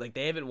anything. Like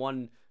they haven't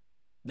won.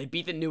 They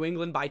beat the New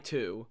England by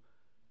 2,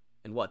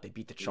 and they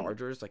beat the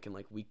Chargers like in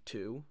like week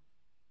 2.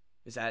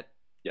 Is that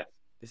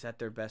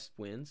their best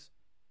wins?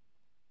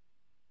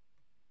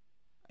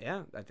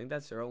 Yeah, I think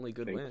that's their only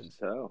good wins.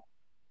 I'm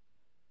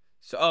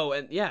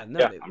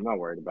not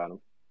worried about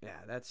them. Yeah,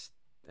 that's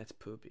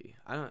poopy.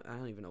 I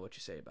don't even know what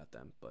you say about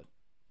them, but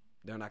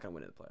they're not gonna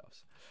win in the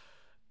playoffs.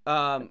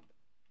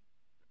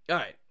 All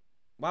right.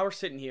 While we're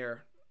sitting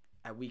here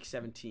at week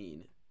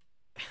 17.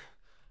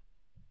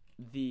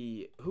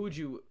 Who would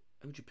you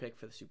pick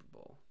for the Super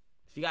Bowl?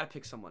 If you got to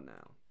pick someone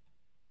now,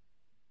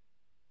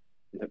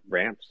 the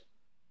Rams.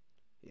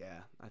 Yeah,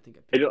 I think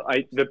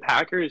the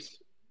Packers.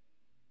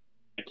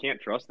 I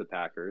can't trust the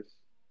Packers.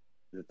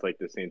 It's like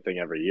the same thing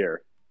every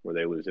year where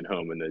they lose at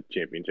home in the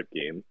championship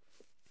game.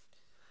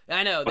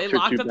 I know they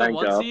locked up the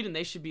 1 seed, and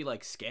they should be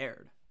like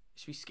scared. They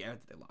should be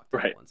scared that they locked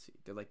up the 1 seed.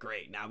 They're like,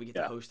 great, now we get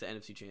to host the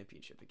NFC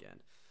Championship again.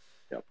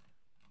 Yep.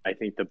 I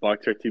think the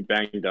Bucs are too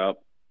banged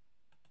up.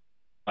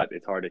 But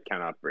it's hard to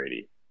count out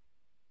Brady.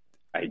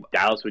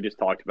 Dallas we just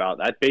talked about.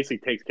 That basically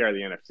takes care of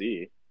the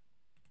NFC.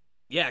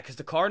 Yeah, because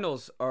the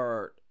Cardinals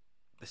are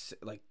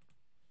like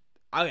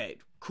Okay,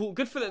 cool.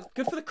 Good for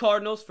the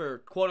Cardinals for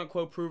quote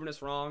unquote proving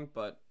us wrong,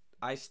 but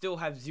I still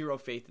have zero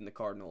faith in the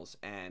Cardinals,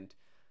 and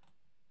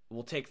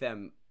we'll take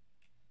them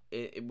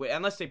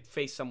unless they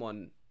face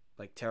someone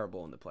like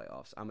terrible in the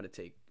playoffs. I'm gonna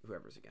take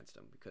whoever's against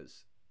them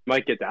because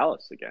might get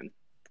Dallas again.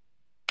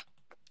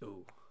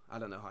 Ooh, I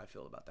don't know how I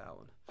feel about that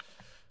one.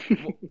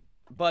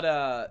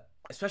 But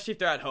especially if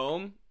they're at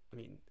home. I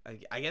mean,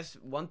 I guess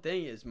one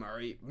thing is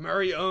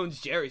Murray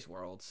owns Jerry's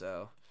World,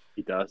 so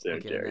he does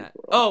own Jerry's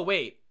World. Oh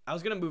wait, I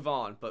was gonna move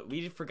on, but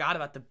we forgot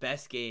about the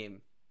best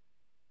game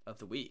of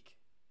the week,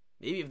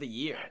 maybe of the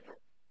year.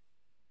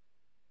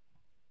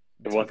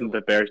 It wasn't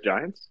the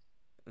Bears-Giants?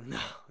 No,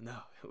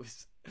 it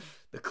was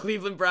the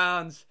Cleveland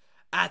Browns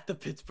at the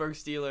Pittsburgh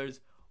Steelers.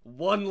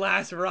 One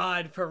last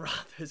ride for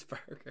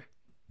Roethlisberger.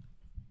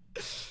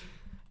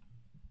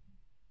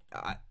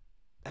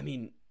 I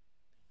mean,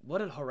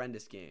 what a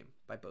horrendous game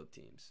by both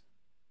teams.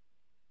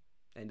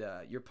 And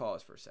you're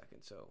paused for a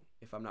second, so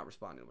if I'm not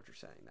responding to what you're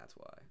saying, that's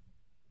why.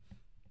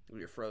 Well,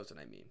 you're frozen,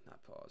 I mean,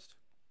 not paused.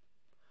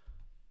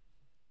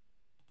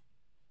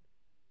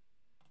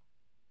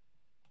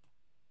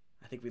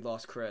 I think we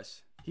lost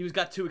Chris. He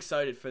got too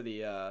excited for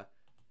the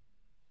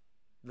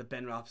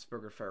Ben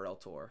Roethlisberger farewell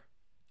tour.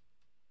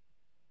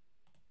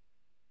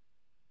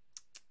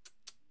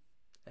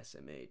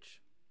 SMH.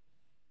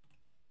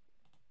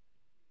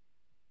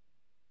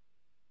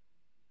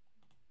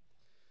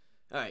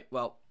 All right,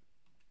 well,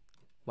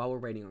 while we're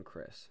waiting on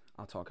Chris,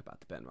 I'll talk about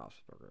the Ben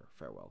Roethlisberger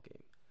farewell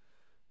game.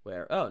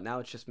 Where, now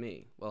it's just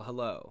me. Well,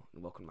 hello,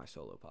 and welcome to my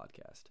solo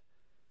podcast.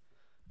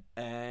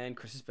 And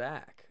Chris is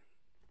back.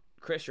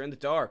 Chris, you're in the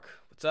dark.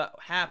 What's up?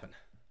 What happened?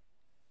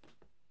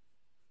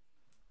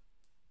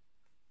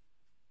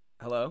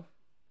 Hello?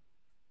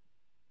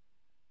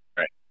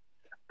 All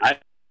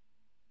right.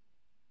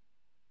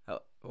 Oh.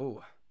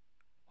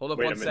 Hold up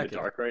Wait, one I'm second. In the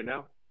dark right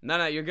now?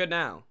 No, you're good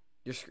now.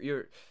 Your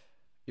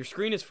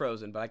screen is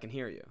frozen, but I can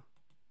hear you.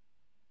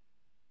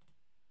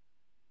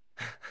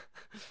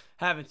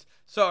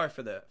 Sorry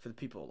for the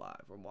people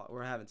alive.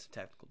 We're having some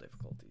technical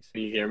difficulties.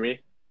 Can you hear me?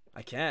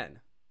 I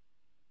can.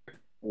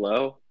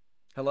 Hello?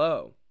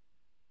 Hello.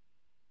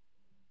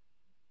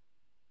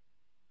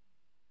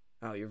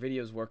 Oh, your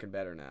video's working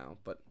better now,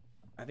 but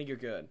I think you're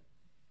good.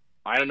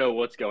 I don't know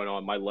what's going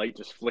on. My light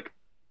just flickered.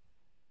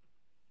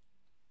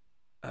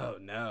 Oh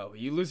no, are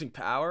you losing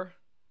power?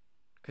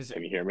 Can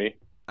you hear me?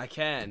 I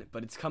can,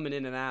 but it's coming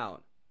in and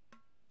out.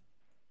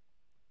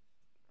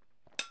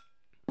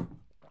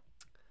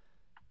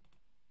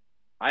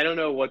 I don't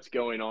know what's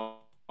going on.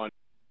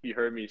 You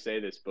heard me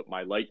say this, but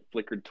my light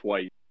flickered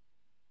twice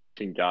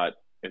and got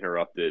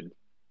interrupted.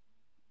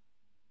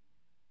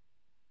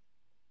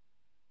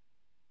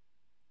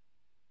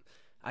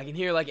 I can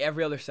hear like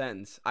every other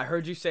sentence. I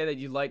heard you say that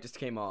your light just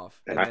came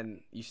off, and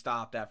then you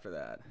stopped after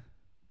that.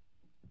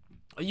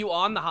 Are you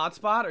on the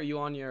hotspot, or are you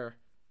on your...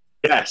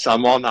 Yes,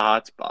 I'm on the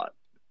hotspot.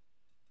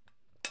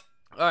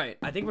 All right,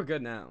 I think we're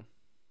good now.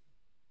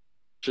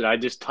 Should I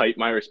just type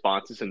my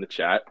responses in the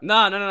chat?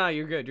 No.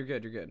 You're good.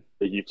 The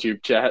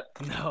YouTube chat?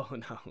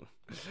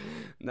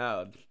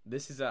 No.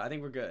 This is. I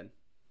think we're good.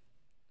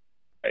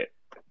 Right.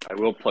 I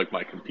will plug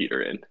my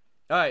computer in.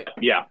 All right.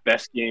 Yeah,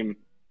 best game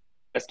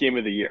of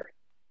the year.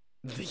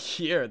 The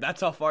year.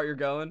 That's how far you're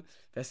going.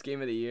 Best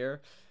game of the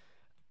year.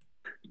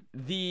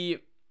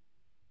 The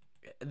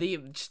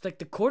just like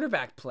the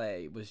quarterback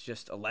play was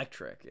just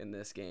electric in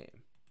this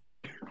game.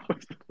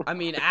 I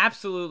mean,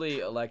 absolutely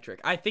electric.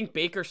 I think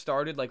Baker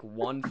started like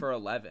 1 for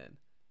 11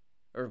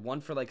 or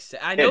 1 for like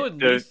 6. I know at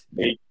least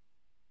he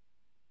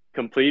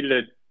completed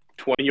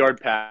a 20-yard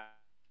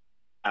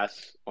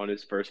pass on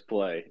his first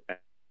play,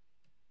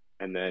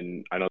 and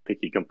then I don't think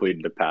he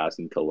completed the pass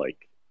until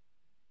like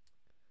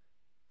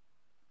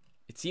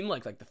it seemed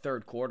like the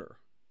third quarter.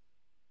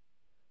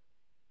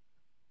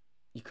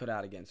 You cut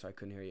out again, so I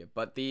couldn't hear you.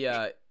 But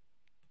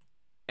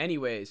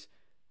anyways,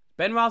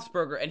 Ben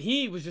Roethlisberger, and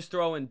he was just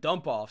throwing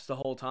dump offs the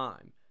whole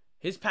time.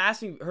 His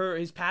passer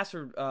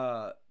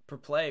per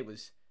play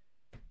was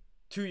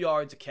 2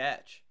 yards a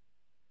catch,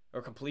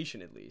 or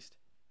completion at least.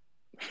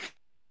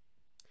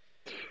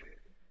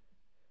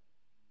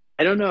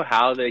 I don't know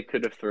how they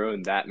could have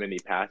thrown that many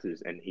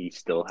passes and he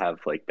still have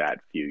like that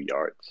few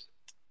yards.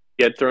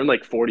 He had thrown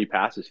like 40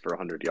 passes for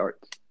 100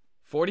 yards.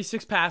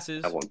 46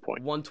 passes at one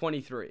point.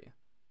 123.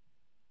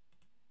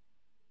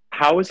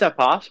 How is that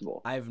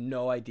possible? I have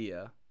no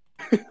idea.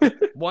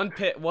 One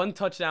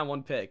touchdown,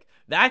 1 pick.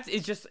 That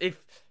is just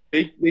if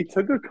they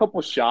took a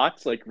couple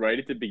shots like right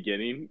at the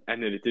beginning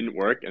and then it didn't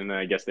work, and then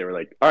I guess they were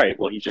like, all right,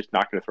 well he's just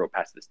not going to throw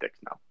past the sticks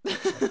now.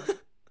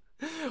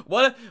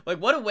 What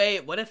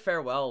a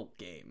farewell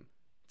game.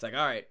 It's like,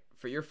 all right,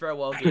 for your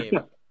farewell game,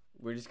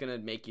 we're just gonna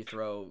make you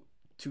throw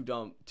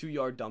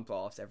 2-yard dump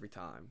offs every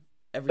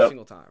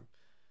single time.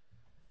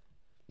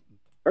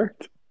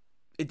 Worked.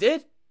 It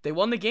did. They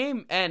won the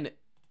game, and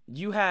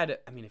you had.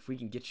 I mean, if we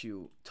can get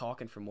you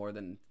talking for more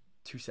than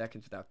 2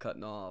 seconds without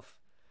cutting off,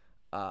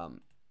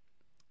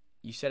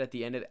 you said at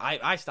the end of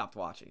I stopped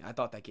watching. I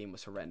thought that game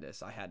was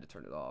horrendous. I had to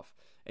turn it off.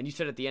 And you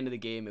said at the end of the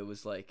game it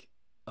was like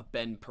a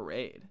Ben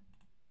parade.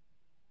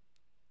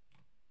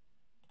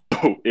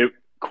 No, it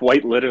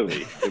quite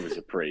literally it was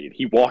a parade.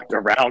 He walked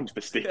around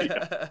the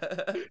stadium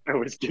and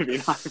was giving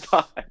high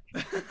five.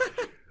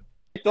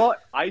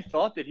 I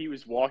thought that he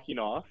was walking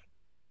off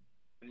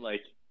and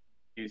like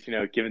he was,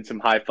 giving some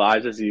high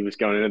fives as he was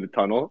going into the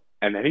tunnel,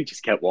 and then he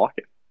just kept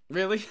walking.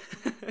 Really?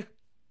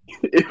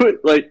 It was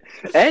like,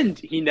 and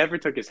he never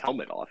took his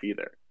helmet off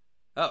either.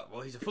 Oh,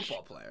 well, he's a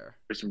football player.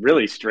 It's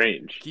really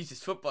strange. He's a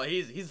football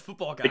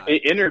guy. Like, they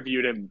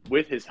interviewed him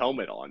with his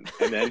helmet on,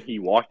 and then he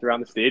walked around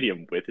the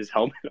stadium with his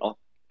helmet on.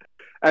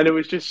 And it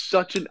was just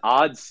such an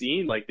odd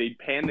scene. Like, they'd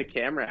pan the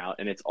camera out,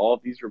 and it's all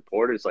of these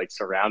reporters, like,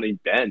 surrounding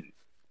Ben.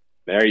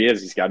 There he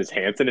is. He's got his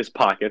hands in his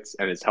pockets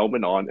and his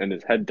helmet on and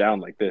his head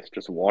down like this,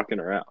 just walking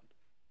around.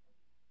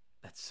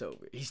 That's so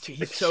weird. He's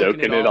like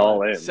soaking it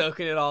all in.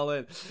 Soaking it all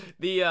in.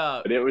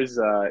 But it was,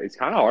 it's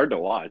kind of hard to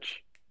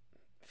watch.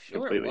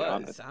 Sure it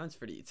was. Honest.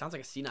 It sounds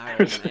like a senile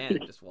old man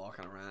just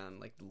walking around,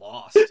 like,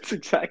 lost. That's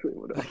exactly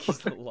what it was.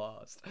 He's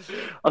lost.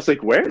 I was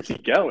like, where is he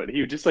going?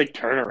 He would just, like,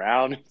 turn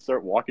around and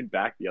start walking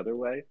back the other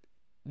way.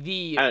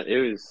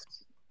 It was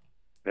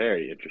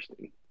very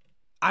interesting.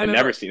 I've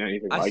never seen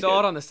anything like it. I saw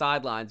it on the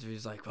sidelines where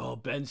he's like, oh,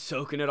 Ben's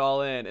soaking it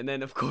all in. And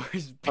then, of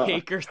course,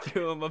 Baker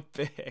threw him a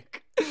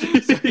pick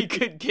so he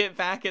could get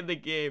back in the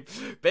game.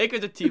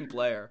 Baker's a team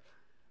player.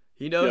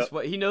 He knows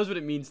what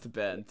it means to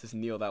Ben to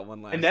kneel that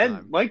one last time. And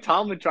then Mike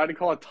Tomlin tried to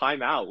call a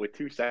timeout with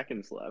 2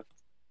 seconds left.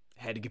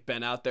 Had to get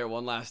Ben out there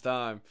one last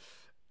time.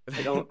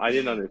 I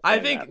didn't understand. I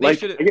think they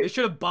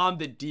should have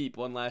bombed it deep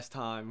one last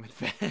time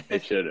with Ben. They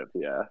should have,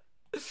 yeah.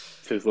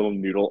 It's his little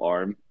noodle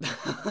arm.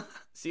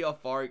 See how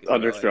far he can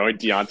underthrowing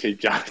Deontay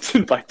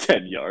Johnson by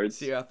 10 yards.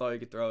 See how far he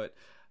could throw it.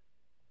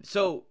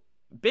 So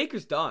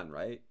Baker's done,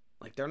 right?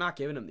 Like, they're not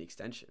giving him the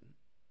extension,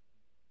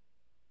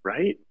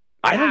 right?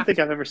 I don't think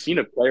I've ever seen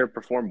a player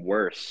perform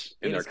worse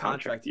in their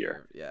contract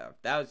year. Yeah,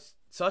 that was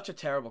such a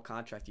terrible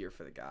contract year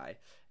for the guy.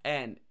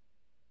 And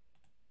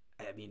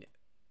I mean,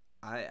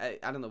 I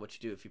don't know what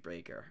you do if you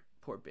Baker.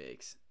 Poor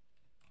Biggs.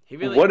 He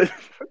really.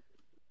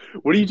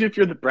 What do you do if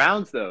you're the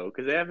Browns though?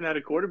 Because they haven't had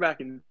a quarterback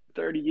in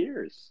 30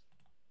 years.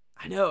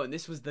 I know, and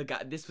this was the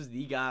guy. This was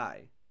the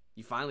guy.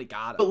 You finally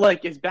got him. But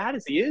like, as bad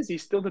as he is,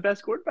 he's still the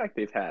best quarterback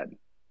they've had.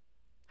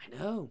 I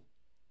know.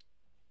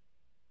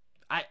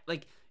 Has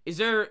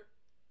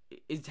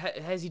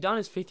he done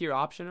his 5th-year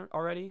option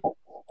already?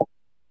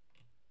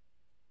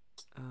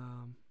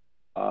 I'm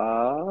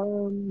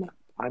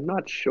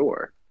not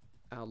sure.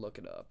 I'll look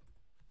it up.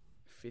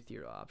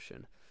 5th-year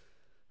option.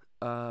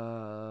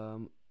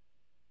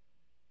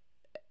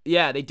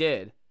 Yeah, they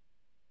did.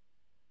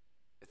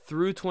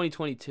 Through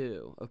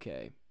 2022.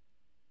 Okay,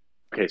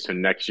 so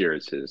next year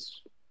is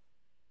his.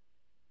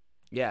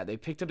 Yeah, they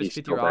picked up his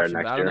 5th-year option,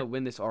 but I don't know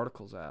when this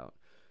article's out.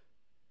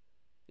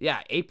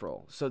 Yeah,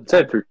 April. So it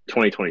said through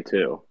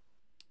 2022.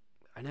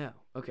 I know.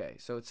 Okay,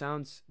 so it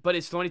sounds, but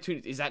it's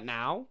 2022. Is that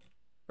now,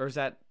 or is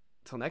that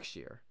till next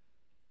year?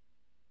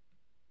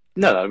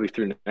 No, that'll be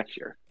through next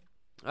year.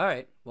 All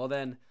right. Well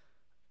then,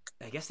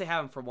 I guess they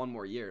have him for one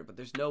more year, but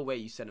there's no way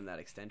you send him that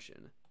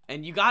extension.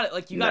 And you got it.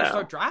 Like, you got to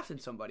start drafting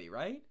somebody,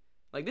 right?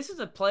 Like, this is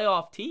a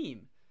playoff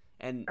team,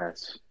 and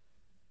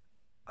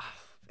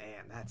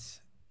man,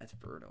 that's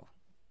brutal.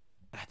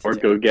 Or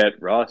go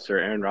get Russ or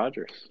Aaron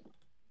Rodgers.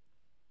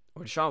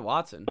 Or Deshaun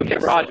Watson.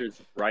 Get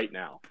Rodgers right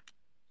now.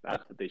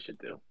 That's what they should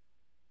do.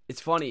 It's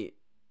funny.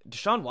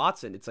 Deshaun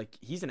Watson, it's like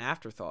he's an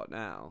afterthought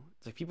now.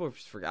 It's like people have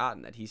just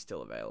forgotten that he's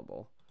still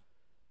available.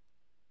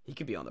 He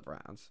could be on the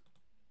Browns.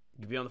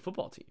 He could be on the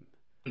football team.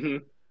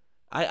 Mm-hmm.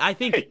 I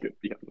think he could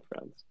be on the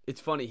Browns.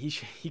 It's funny. He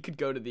should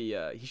go to the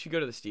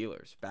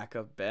Steelers. Back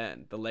up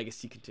Ben. The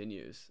legacy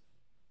continues.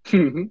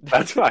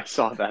 That's why I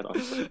saw that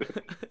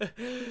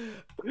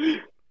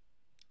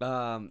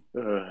on.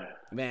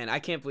 Man, I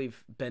can't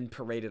believe Ben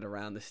paraded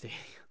around the stadium.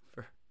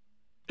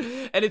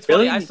 And it's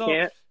funny.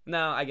 Really?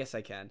 No, I guess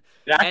I can.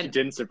 It actually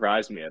didn't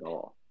surprise me at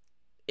all.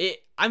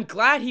 I'm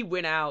glad he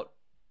went out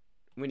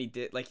when he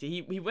did. Like,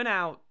 he went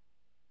out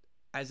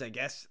as, I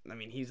guess, I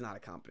mean, he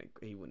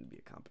wouldn't be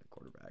a competent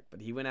quarterback, but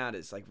he went out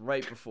as, like,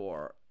 right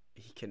before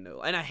he can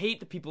know. And I hate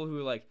the people who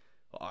are like,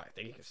 oh, I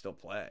think he can still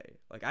play.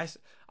 Like,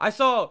 I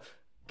saw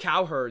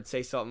Cowherd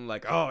say something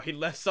like, oh, he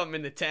left something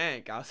in the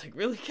tank. I was like,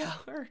 really,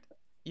 Cowherd?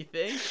 You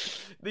think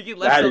he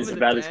left something in the tank?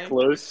 That is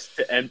close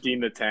to emptying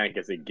the tank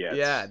as it gets.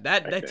 Yeah,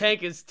 that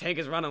tank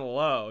is running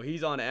low.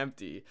 He's on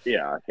empty.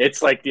 Yeah,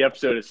 it's like the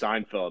episode of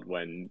Seinfeld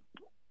when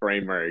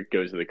Kramer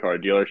goes to the car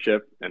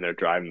dealership and they're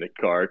driving the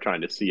car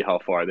trying to see how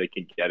far they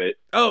can get it.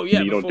 Oh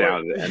yeah, needle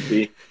down to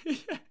empty. Yes.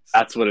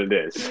 That's what it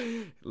is.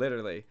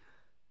 Literally,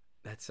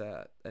 that's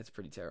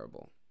pretty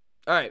terrible.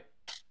 All right,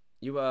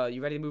 you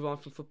ready to move on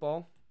from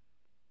football?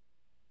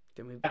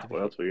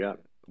 What else we got?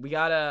 We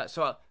got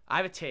so I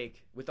have a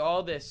take with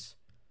all this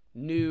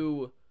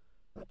new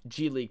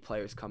G League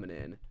players coming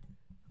in,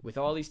 with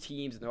all these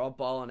teams and they're all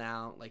balling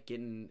out, like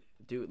getting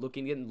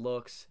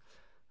looks.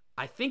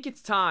 I think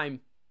it's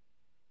time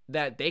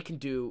that they can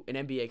do an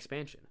NBA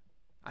expansion.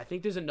 I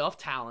think there's enough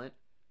talent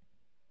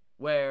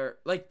where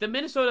like the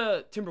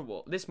Minnesota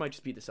Timberwolves, this might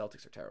just be the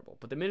Celtics are terrible,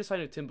 but the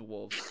Minnesota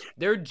Timberwolves,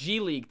 they're a G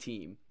League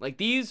team. Like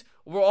these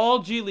were all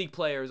G League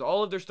players,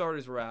 all of their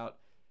starters were out.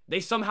 They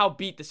somehow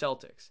beat the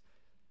Celtics.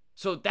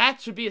 So that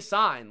should be a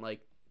sign,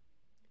 like,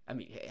 I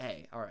mean,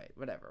 hey, all right,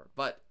 whatever.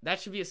 But that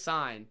should be a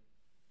sign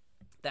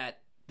that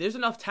there's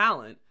enough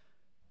talent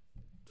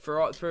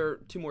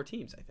for 2 more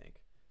teams, I think.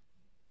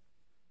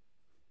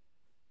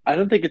 I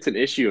don't think it's an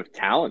issue of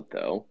talent,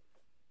 though.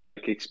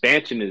 Like,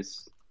 expansion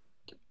is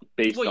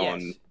based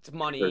on it's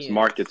money. There's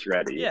markets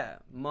ready. Yeah,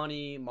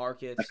 money,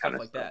 markets, stuff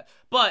like that.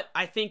 But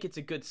I think it's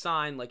a good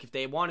sign, like, if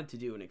they wanted to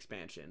do an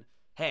expansion,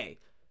 hey.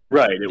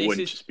 Right, it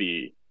wouldn't just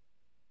be,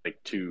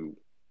 like, two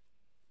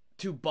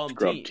bum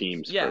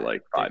teams for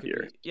like 5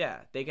 years.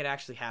 They could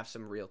actually have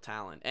some real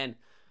talent. And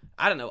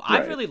I don't know,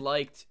 I've really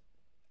liked,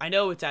 I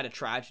know it's at a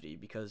tragedy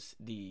because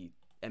the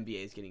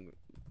NBA is getting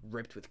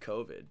ripped with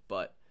COVID,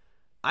 but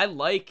I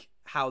like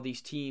how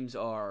these teams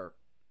are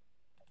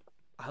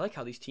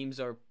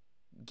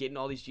getting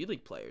all these G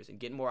League players and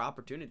getting more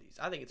opportunities.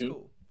 I think it's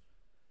cool.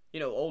 You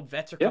know, old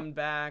vets are coming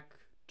back,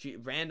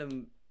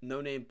 random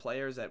no-name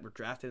players that were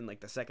drafted in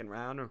like the 2nd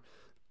round are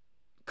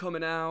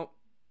coming out,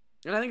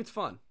 and I think it's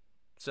fun.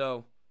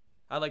 So,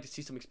 I'd like to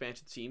see some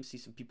expansion teams, see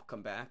some people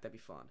come back. That'd be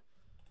fun.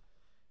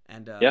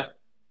 And I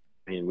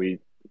mean,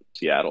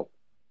 Seattle.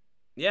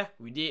 Yeah,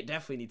 we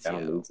definitely need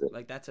Seattle.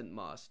 Like that's a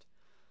must.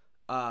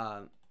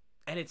 And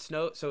it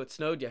snowed. So it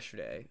snowed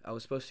yesterday. I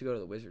was supposed to go to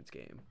the Wizards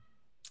game.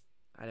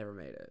 I never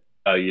made it.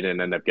 Oh, you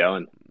didn't end up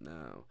going?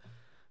 No.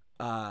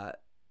 That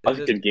was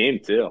a good game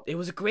too. It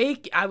was a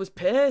great. I was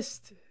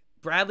pissed.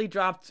 Bradley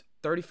dropped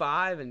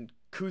 35 and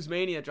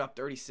Kuzmania dropped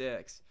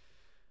 36.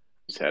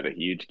 Just had a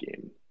huge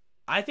game.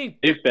 I think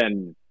they've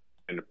been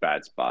in a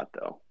bad spot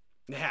though.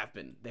 They have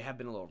been. They have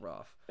been a little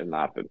rough. They've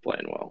not been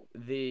playing well.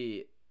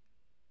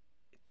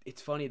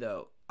 It's funny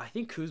though. I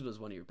think Kuzma's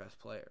one of your best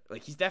players.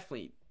 Like he's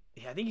definitely.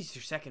 I think he's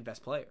your 2nd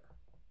best player.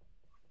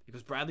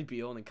 Because Bradley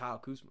Beal and then Kyle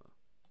Kuzma.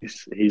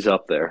 He's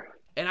up there.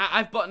 And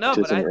I've but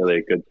isn't really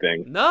a good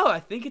thing. No, I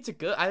think it's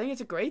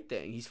a great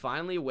thing. He's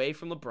finally away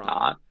from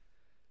LeBron.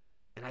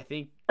 And I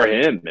think for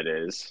him it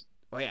is.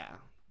 Well, yeah.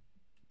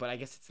 But I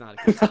guess it's not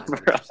a good sign.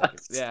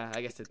 Yeah,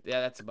 I guess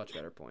that's a much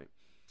better point.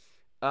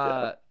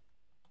 And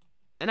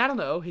I don't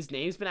know, his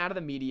name's been out of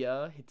the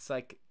media. It's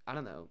like, I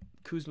don't know,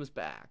 Kuzma's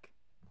back.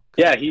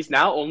 Yeah, he's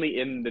now only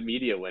in the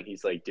media when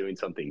he's like doing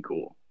something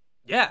cool.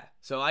 Yeah,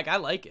 so like I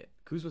like it.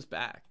 Kuzma's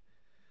back.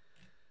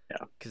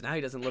 Yeah. Because now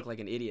he doesn't look like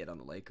an idiot on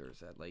the Lakers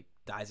that like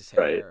dyes his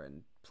hair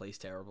and plays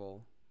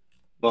terrible.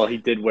 Well, he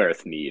did wear a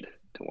Thneed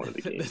to one of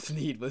the games. The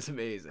Thneed was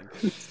amazing.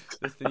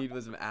 The Thneed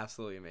was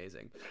absolutely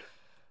amazing.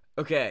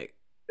 Okay.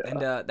 Yeah.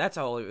 And that's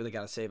all I really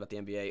got to say about the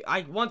NBA.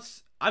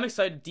 I'm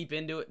excited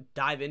to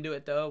dive into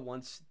it though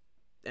once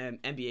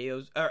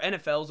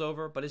NFL's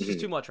over, but it's just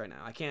too much right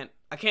now. I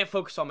can't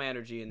focus all my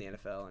energy in the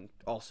NFL and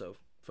also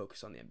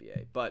focus on the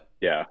NBA. But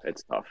yeah,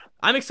 it's tough.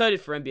 I'm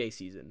excited for NBA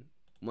season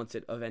once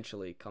it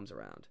eventually comes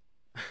around,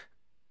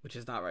 which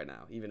is not right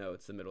now, even though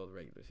it's the middle of the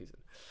regular season.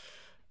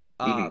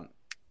 All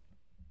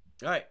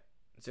right.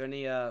 Is there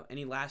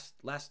any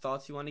last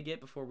thoughts you want to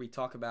get before we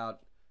talk about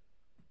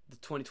the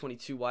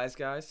 2022 Wise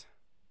Guys?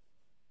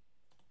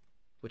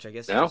 Which I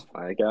guess I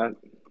got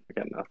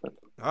nothing.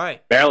 All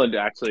right. Maryland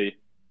actually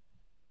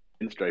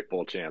Pinstripe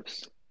Bowl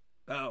champs.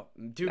 Oh,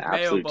 Duke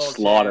Mayo Bowl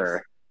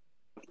slaughter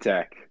champs.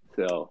 Tech.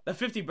 So the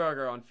 50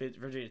 burger on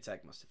Virginia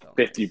Tech must have felt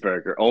 50 nice.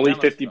 Burger. Only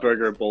 50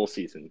 burger nice. Bowl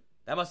season.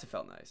 That must have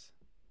felt nice.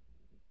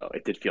 Oh,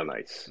 it did feel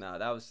nice. No,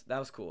 that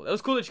was cool. It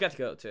was cool that you got to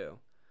go too.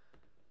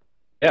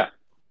 Yeah.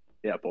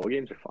 Yeah, bowl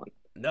games are fun.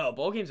 No,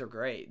 bowl games are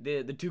great.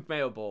 The Duke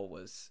Mayo Bowl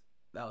was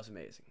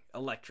amazing.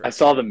 Electric. I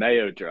saw the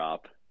mayo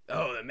drop.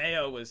 Oh, the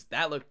mayo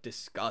that looked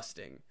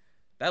disgusting.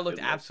 That looked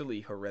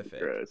absolutely horrific.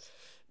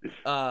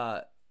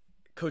 Gross.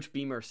 Coach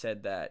Beamer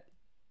said that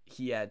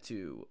he had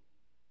to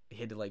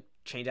like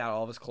change out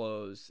all of his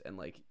clothes and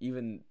like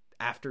even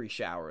after he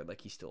showered,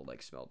 like he still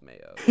like smelled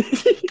mayo.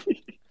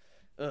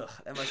 Ugh,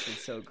 that must have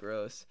been so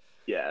gross.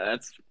 Yeah,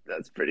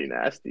 that's pretty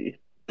nasty.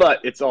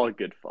 But it's all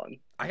good fun.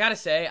 I gotta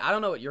say, I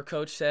don't know what your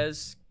coach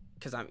says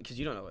because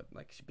you don't know what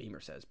like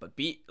Beamer says, but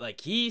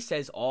he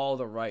says all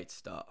the right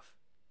stuff.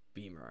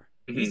 Beamer,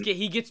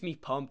 he gets me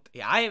pumped.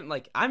 Yeah,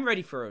 I'm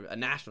ready for a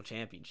national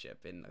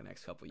championship in the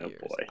next couple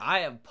years. Boy. I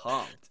am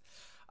pumped.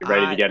 You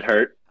ready to get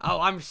hurt? Oh,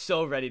 I'm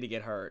so ready to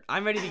get hurt.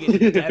 I'm ready to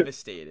get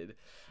devastated.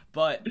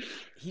 But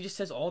he just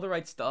says all the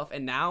right stuff,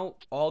 and now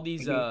all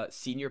these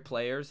senior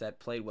players that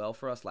played well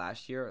for us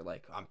last year are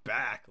like, I'm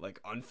back,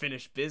 like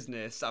unfinished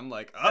business. I'm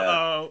like,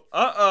 uh-oh.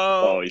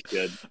 Always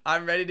good.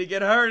 I'm ready to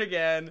get hurt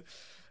again.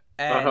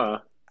 And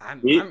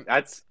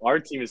that's our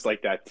team is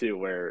like that too,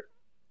 where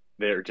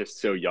they're just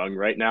so young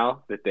right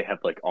now that they have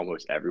like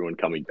almost everyone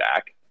coming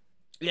back.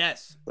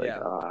 Yes. Like,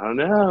 I don't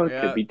know.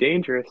 It could be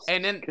dangerous.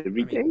 And then could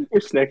be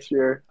dangerous next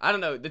year. I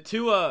don't know. The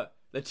Tua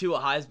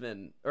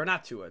Heisman, or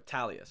not Tua,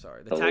 Talia,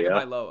 sorry. The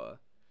Tagovailoa.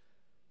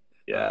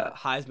 Yeah.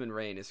 Heisman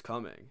reign is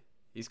coming.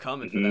 He's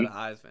coming for that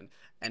Heisman.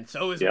 And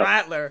so is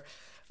Rattler.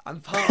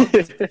 I'm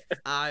pumped.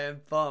 I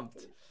am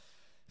pumped.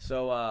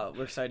 So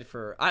we're excited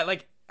for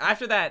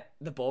after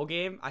the bowl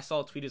game. I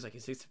saw a tweet. It was like,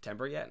 "Is it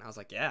September yet?" And I was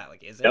like, "Yeah,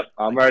 like is it?" Yep,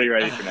 I'm already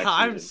ready for next season.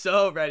 I'm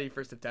so ready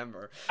for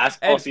September.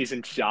 Basketball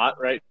season shot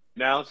right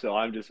now, so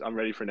I'm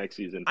ready for next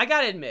season. I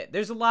gotta admit,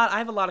 I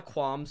have a lot of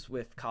qualms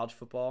with college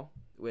football.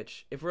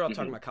 Which, if we're all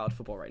talking about college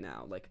football right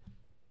now, like,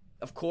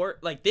 of course,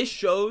 like this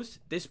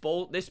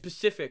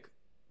specific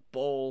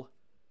bowl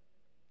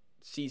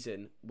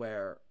season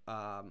where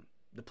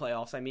the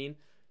playoffs. I mean,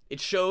 it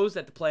shows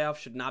that the playoffs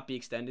should not be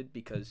extended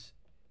because,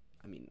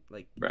 I mean,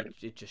 like, right.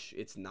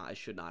 It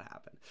should not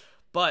happen.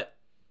 But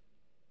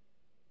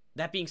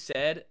that being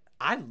said,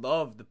 I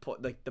love the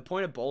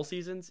point of bowl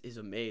seasons is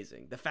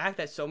amazing. The fact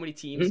that so many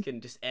teams can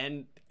just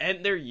end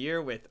their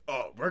year with,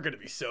 oh, we're gonna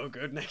be so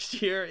good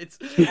next year. It's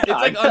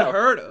like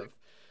unheard of.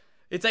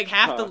 It's like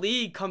half the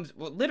league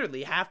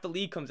literally half the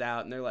league comes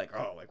out and they're like,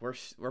 oh, like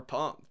we're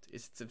pumped.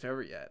 It's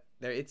September yet.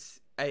 It's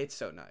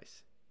so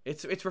nice.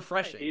 It's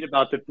refreshing. I hate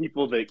about the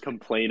people that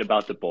complain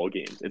about the bowl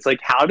games. It's like,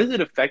 how does it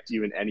affect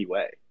you in any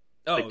way?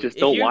 Oh, like, just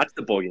don't watch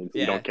the bowl games that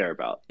you don't care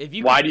about.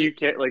 Why do you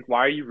care? Like, why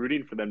are you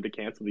rooting for them to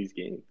cancel these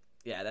games?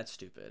 Yeah, that's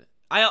stupid.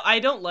 I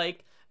don't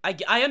like.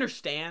 I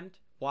understand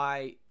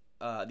why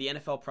the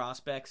NFL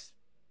prospects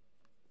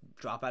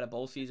drop out of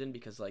bowl season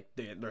because like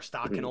their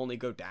stock can only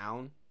go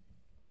down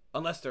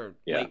unless they're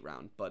late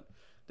round, but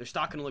their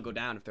stock can only go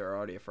down if they're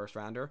already a first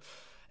rounder,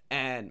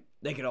 and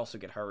they could also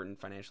get hurt and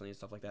financially and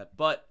stuff like that.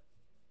 But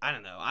I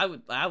don't know. I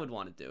would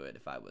want to do it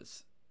if I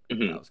was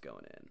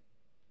going in.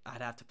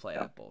 I'd have to play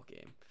that bowl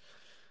game.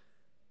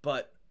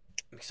 But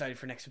I'm excited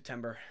for next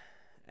September,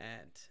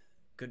 and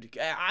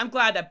I'm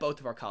glad that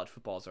both of our college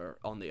footballs are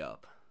on the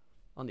up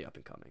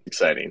and coming.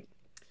 Exciting.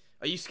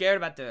 Are you scared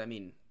about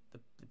the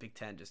Big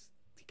Ten just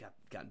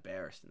got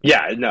embarrassed?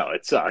 Yeah, no,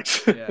 it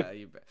sucks. Yeah,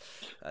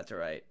 that's all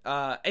right.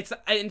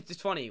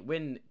 It's funny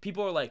when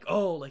people are like,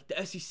 oh, like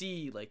the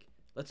SEC, like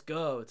let's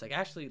go. It's like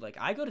actually like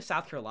I go to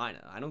South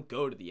Carolina. I don't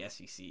go to the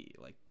SEC.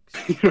 Like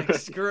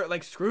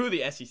screw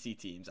the SEC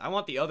teams. I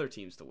want the other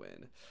teams to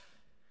win.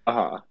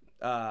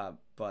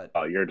 But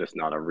you're just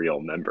not a real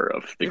member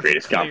of the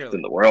greatest conference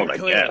in the world, I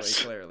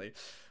guess. Clearly.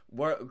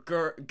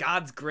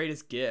 God's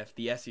greatest gift,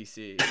 the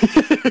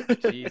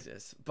SEC.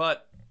 Jesus.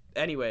 But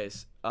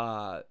anyways,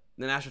 the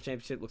national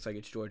championship looks like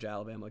it's Georgia,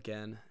 Alabama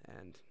again,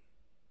 and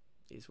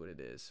is what it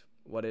is.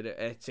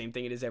 Same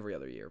thing it is every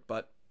other year,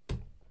 but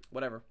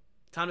whatever.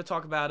 Time to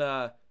talk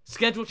about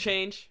schedule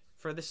change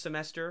for this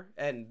semester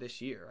and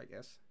this year, I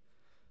guess.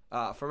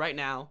 For right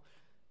now,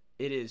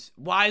 it is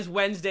Wise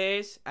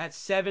Wednesdays at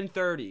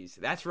 7:30.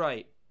 That's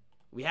right.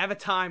 We have a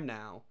time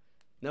now.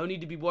 No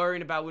need to be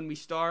worrying about when we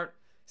start.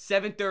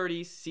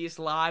 7:30. See us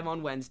live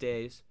on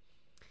Wednesdays.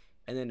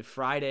 And then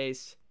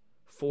Fridays,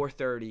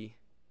 4:30.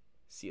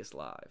 See us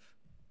live.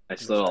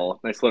 Nice little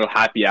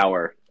happy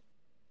hour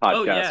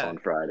podcast on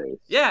Fridays.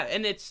 Yeah,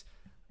 and it's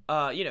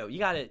you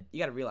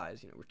gotta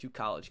realize, we're two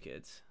college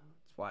kids.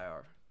 That's why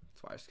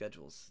our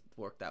schedules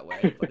work that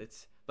way. But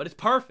it's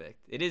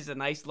perfect. It is a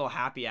nice little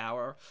happy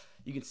hour.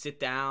 You can sit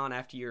down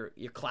after your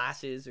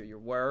classes or your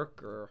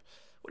work or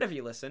whatever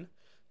you listen,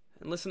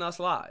 and listen to us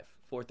live,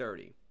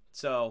 4:30.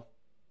 So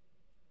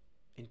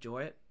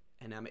enjoy it,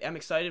 and I'm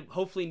excited.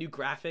 Hopefully, new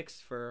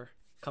graphics for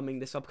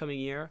this upcoming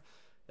year.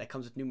 That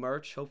comes with new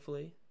merch,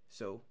 hopefully.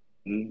 So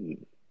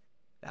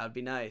that would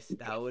be nice.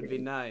 That would be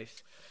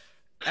nice.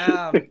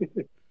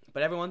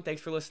 But everyone,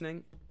 thanks for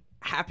listening.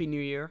 Happy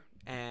New Year,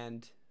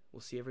 and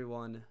we'll see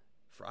everyone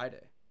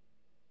Friday.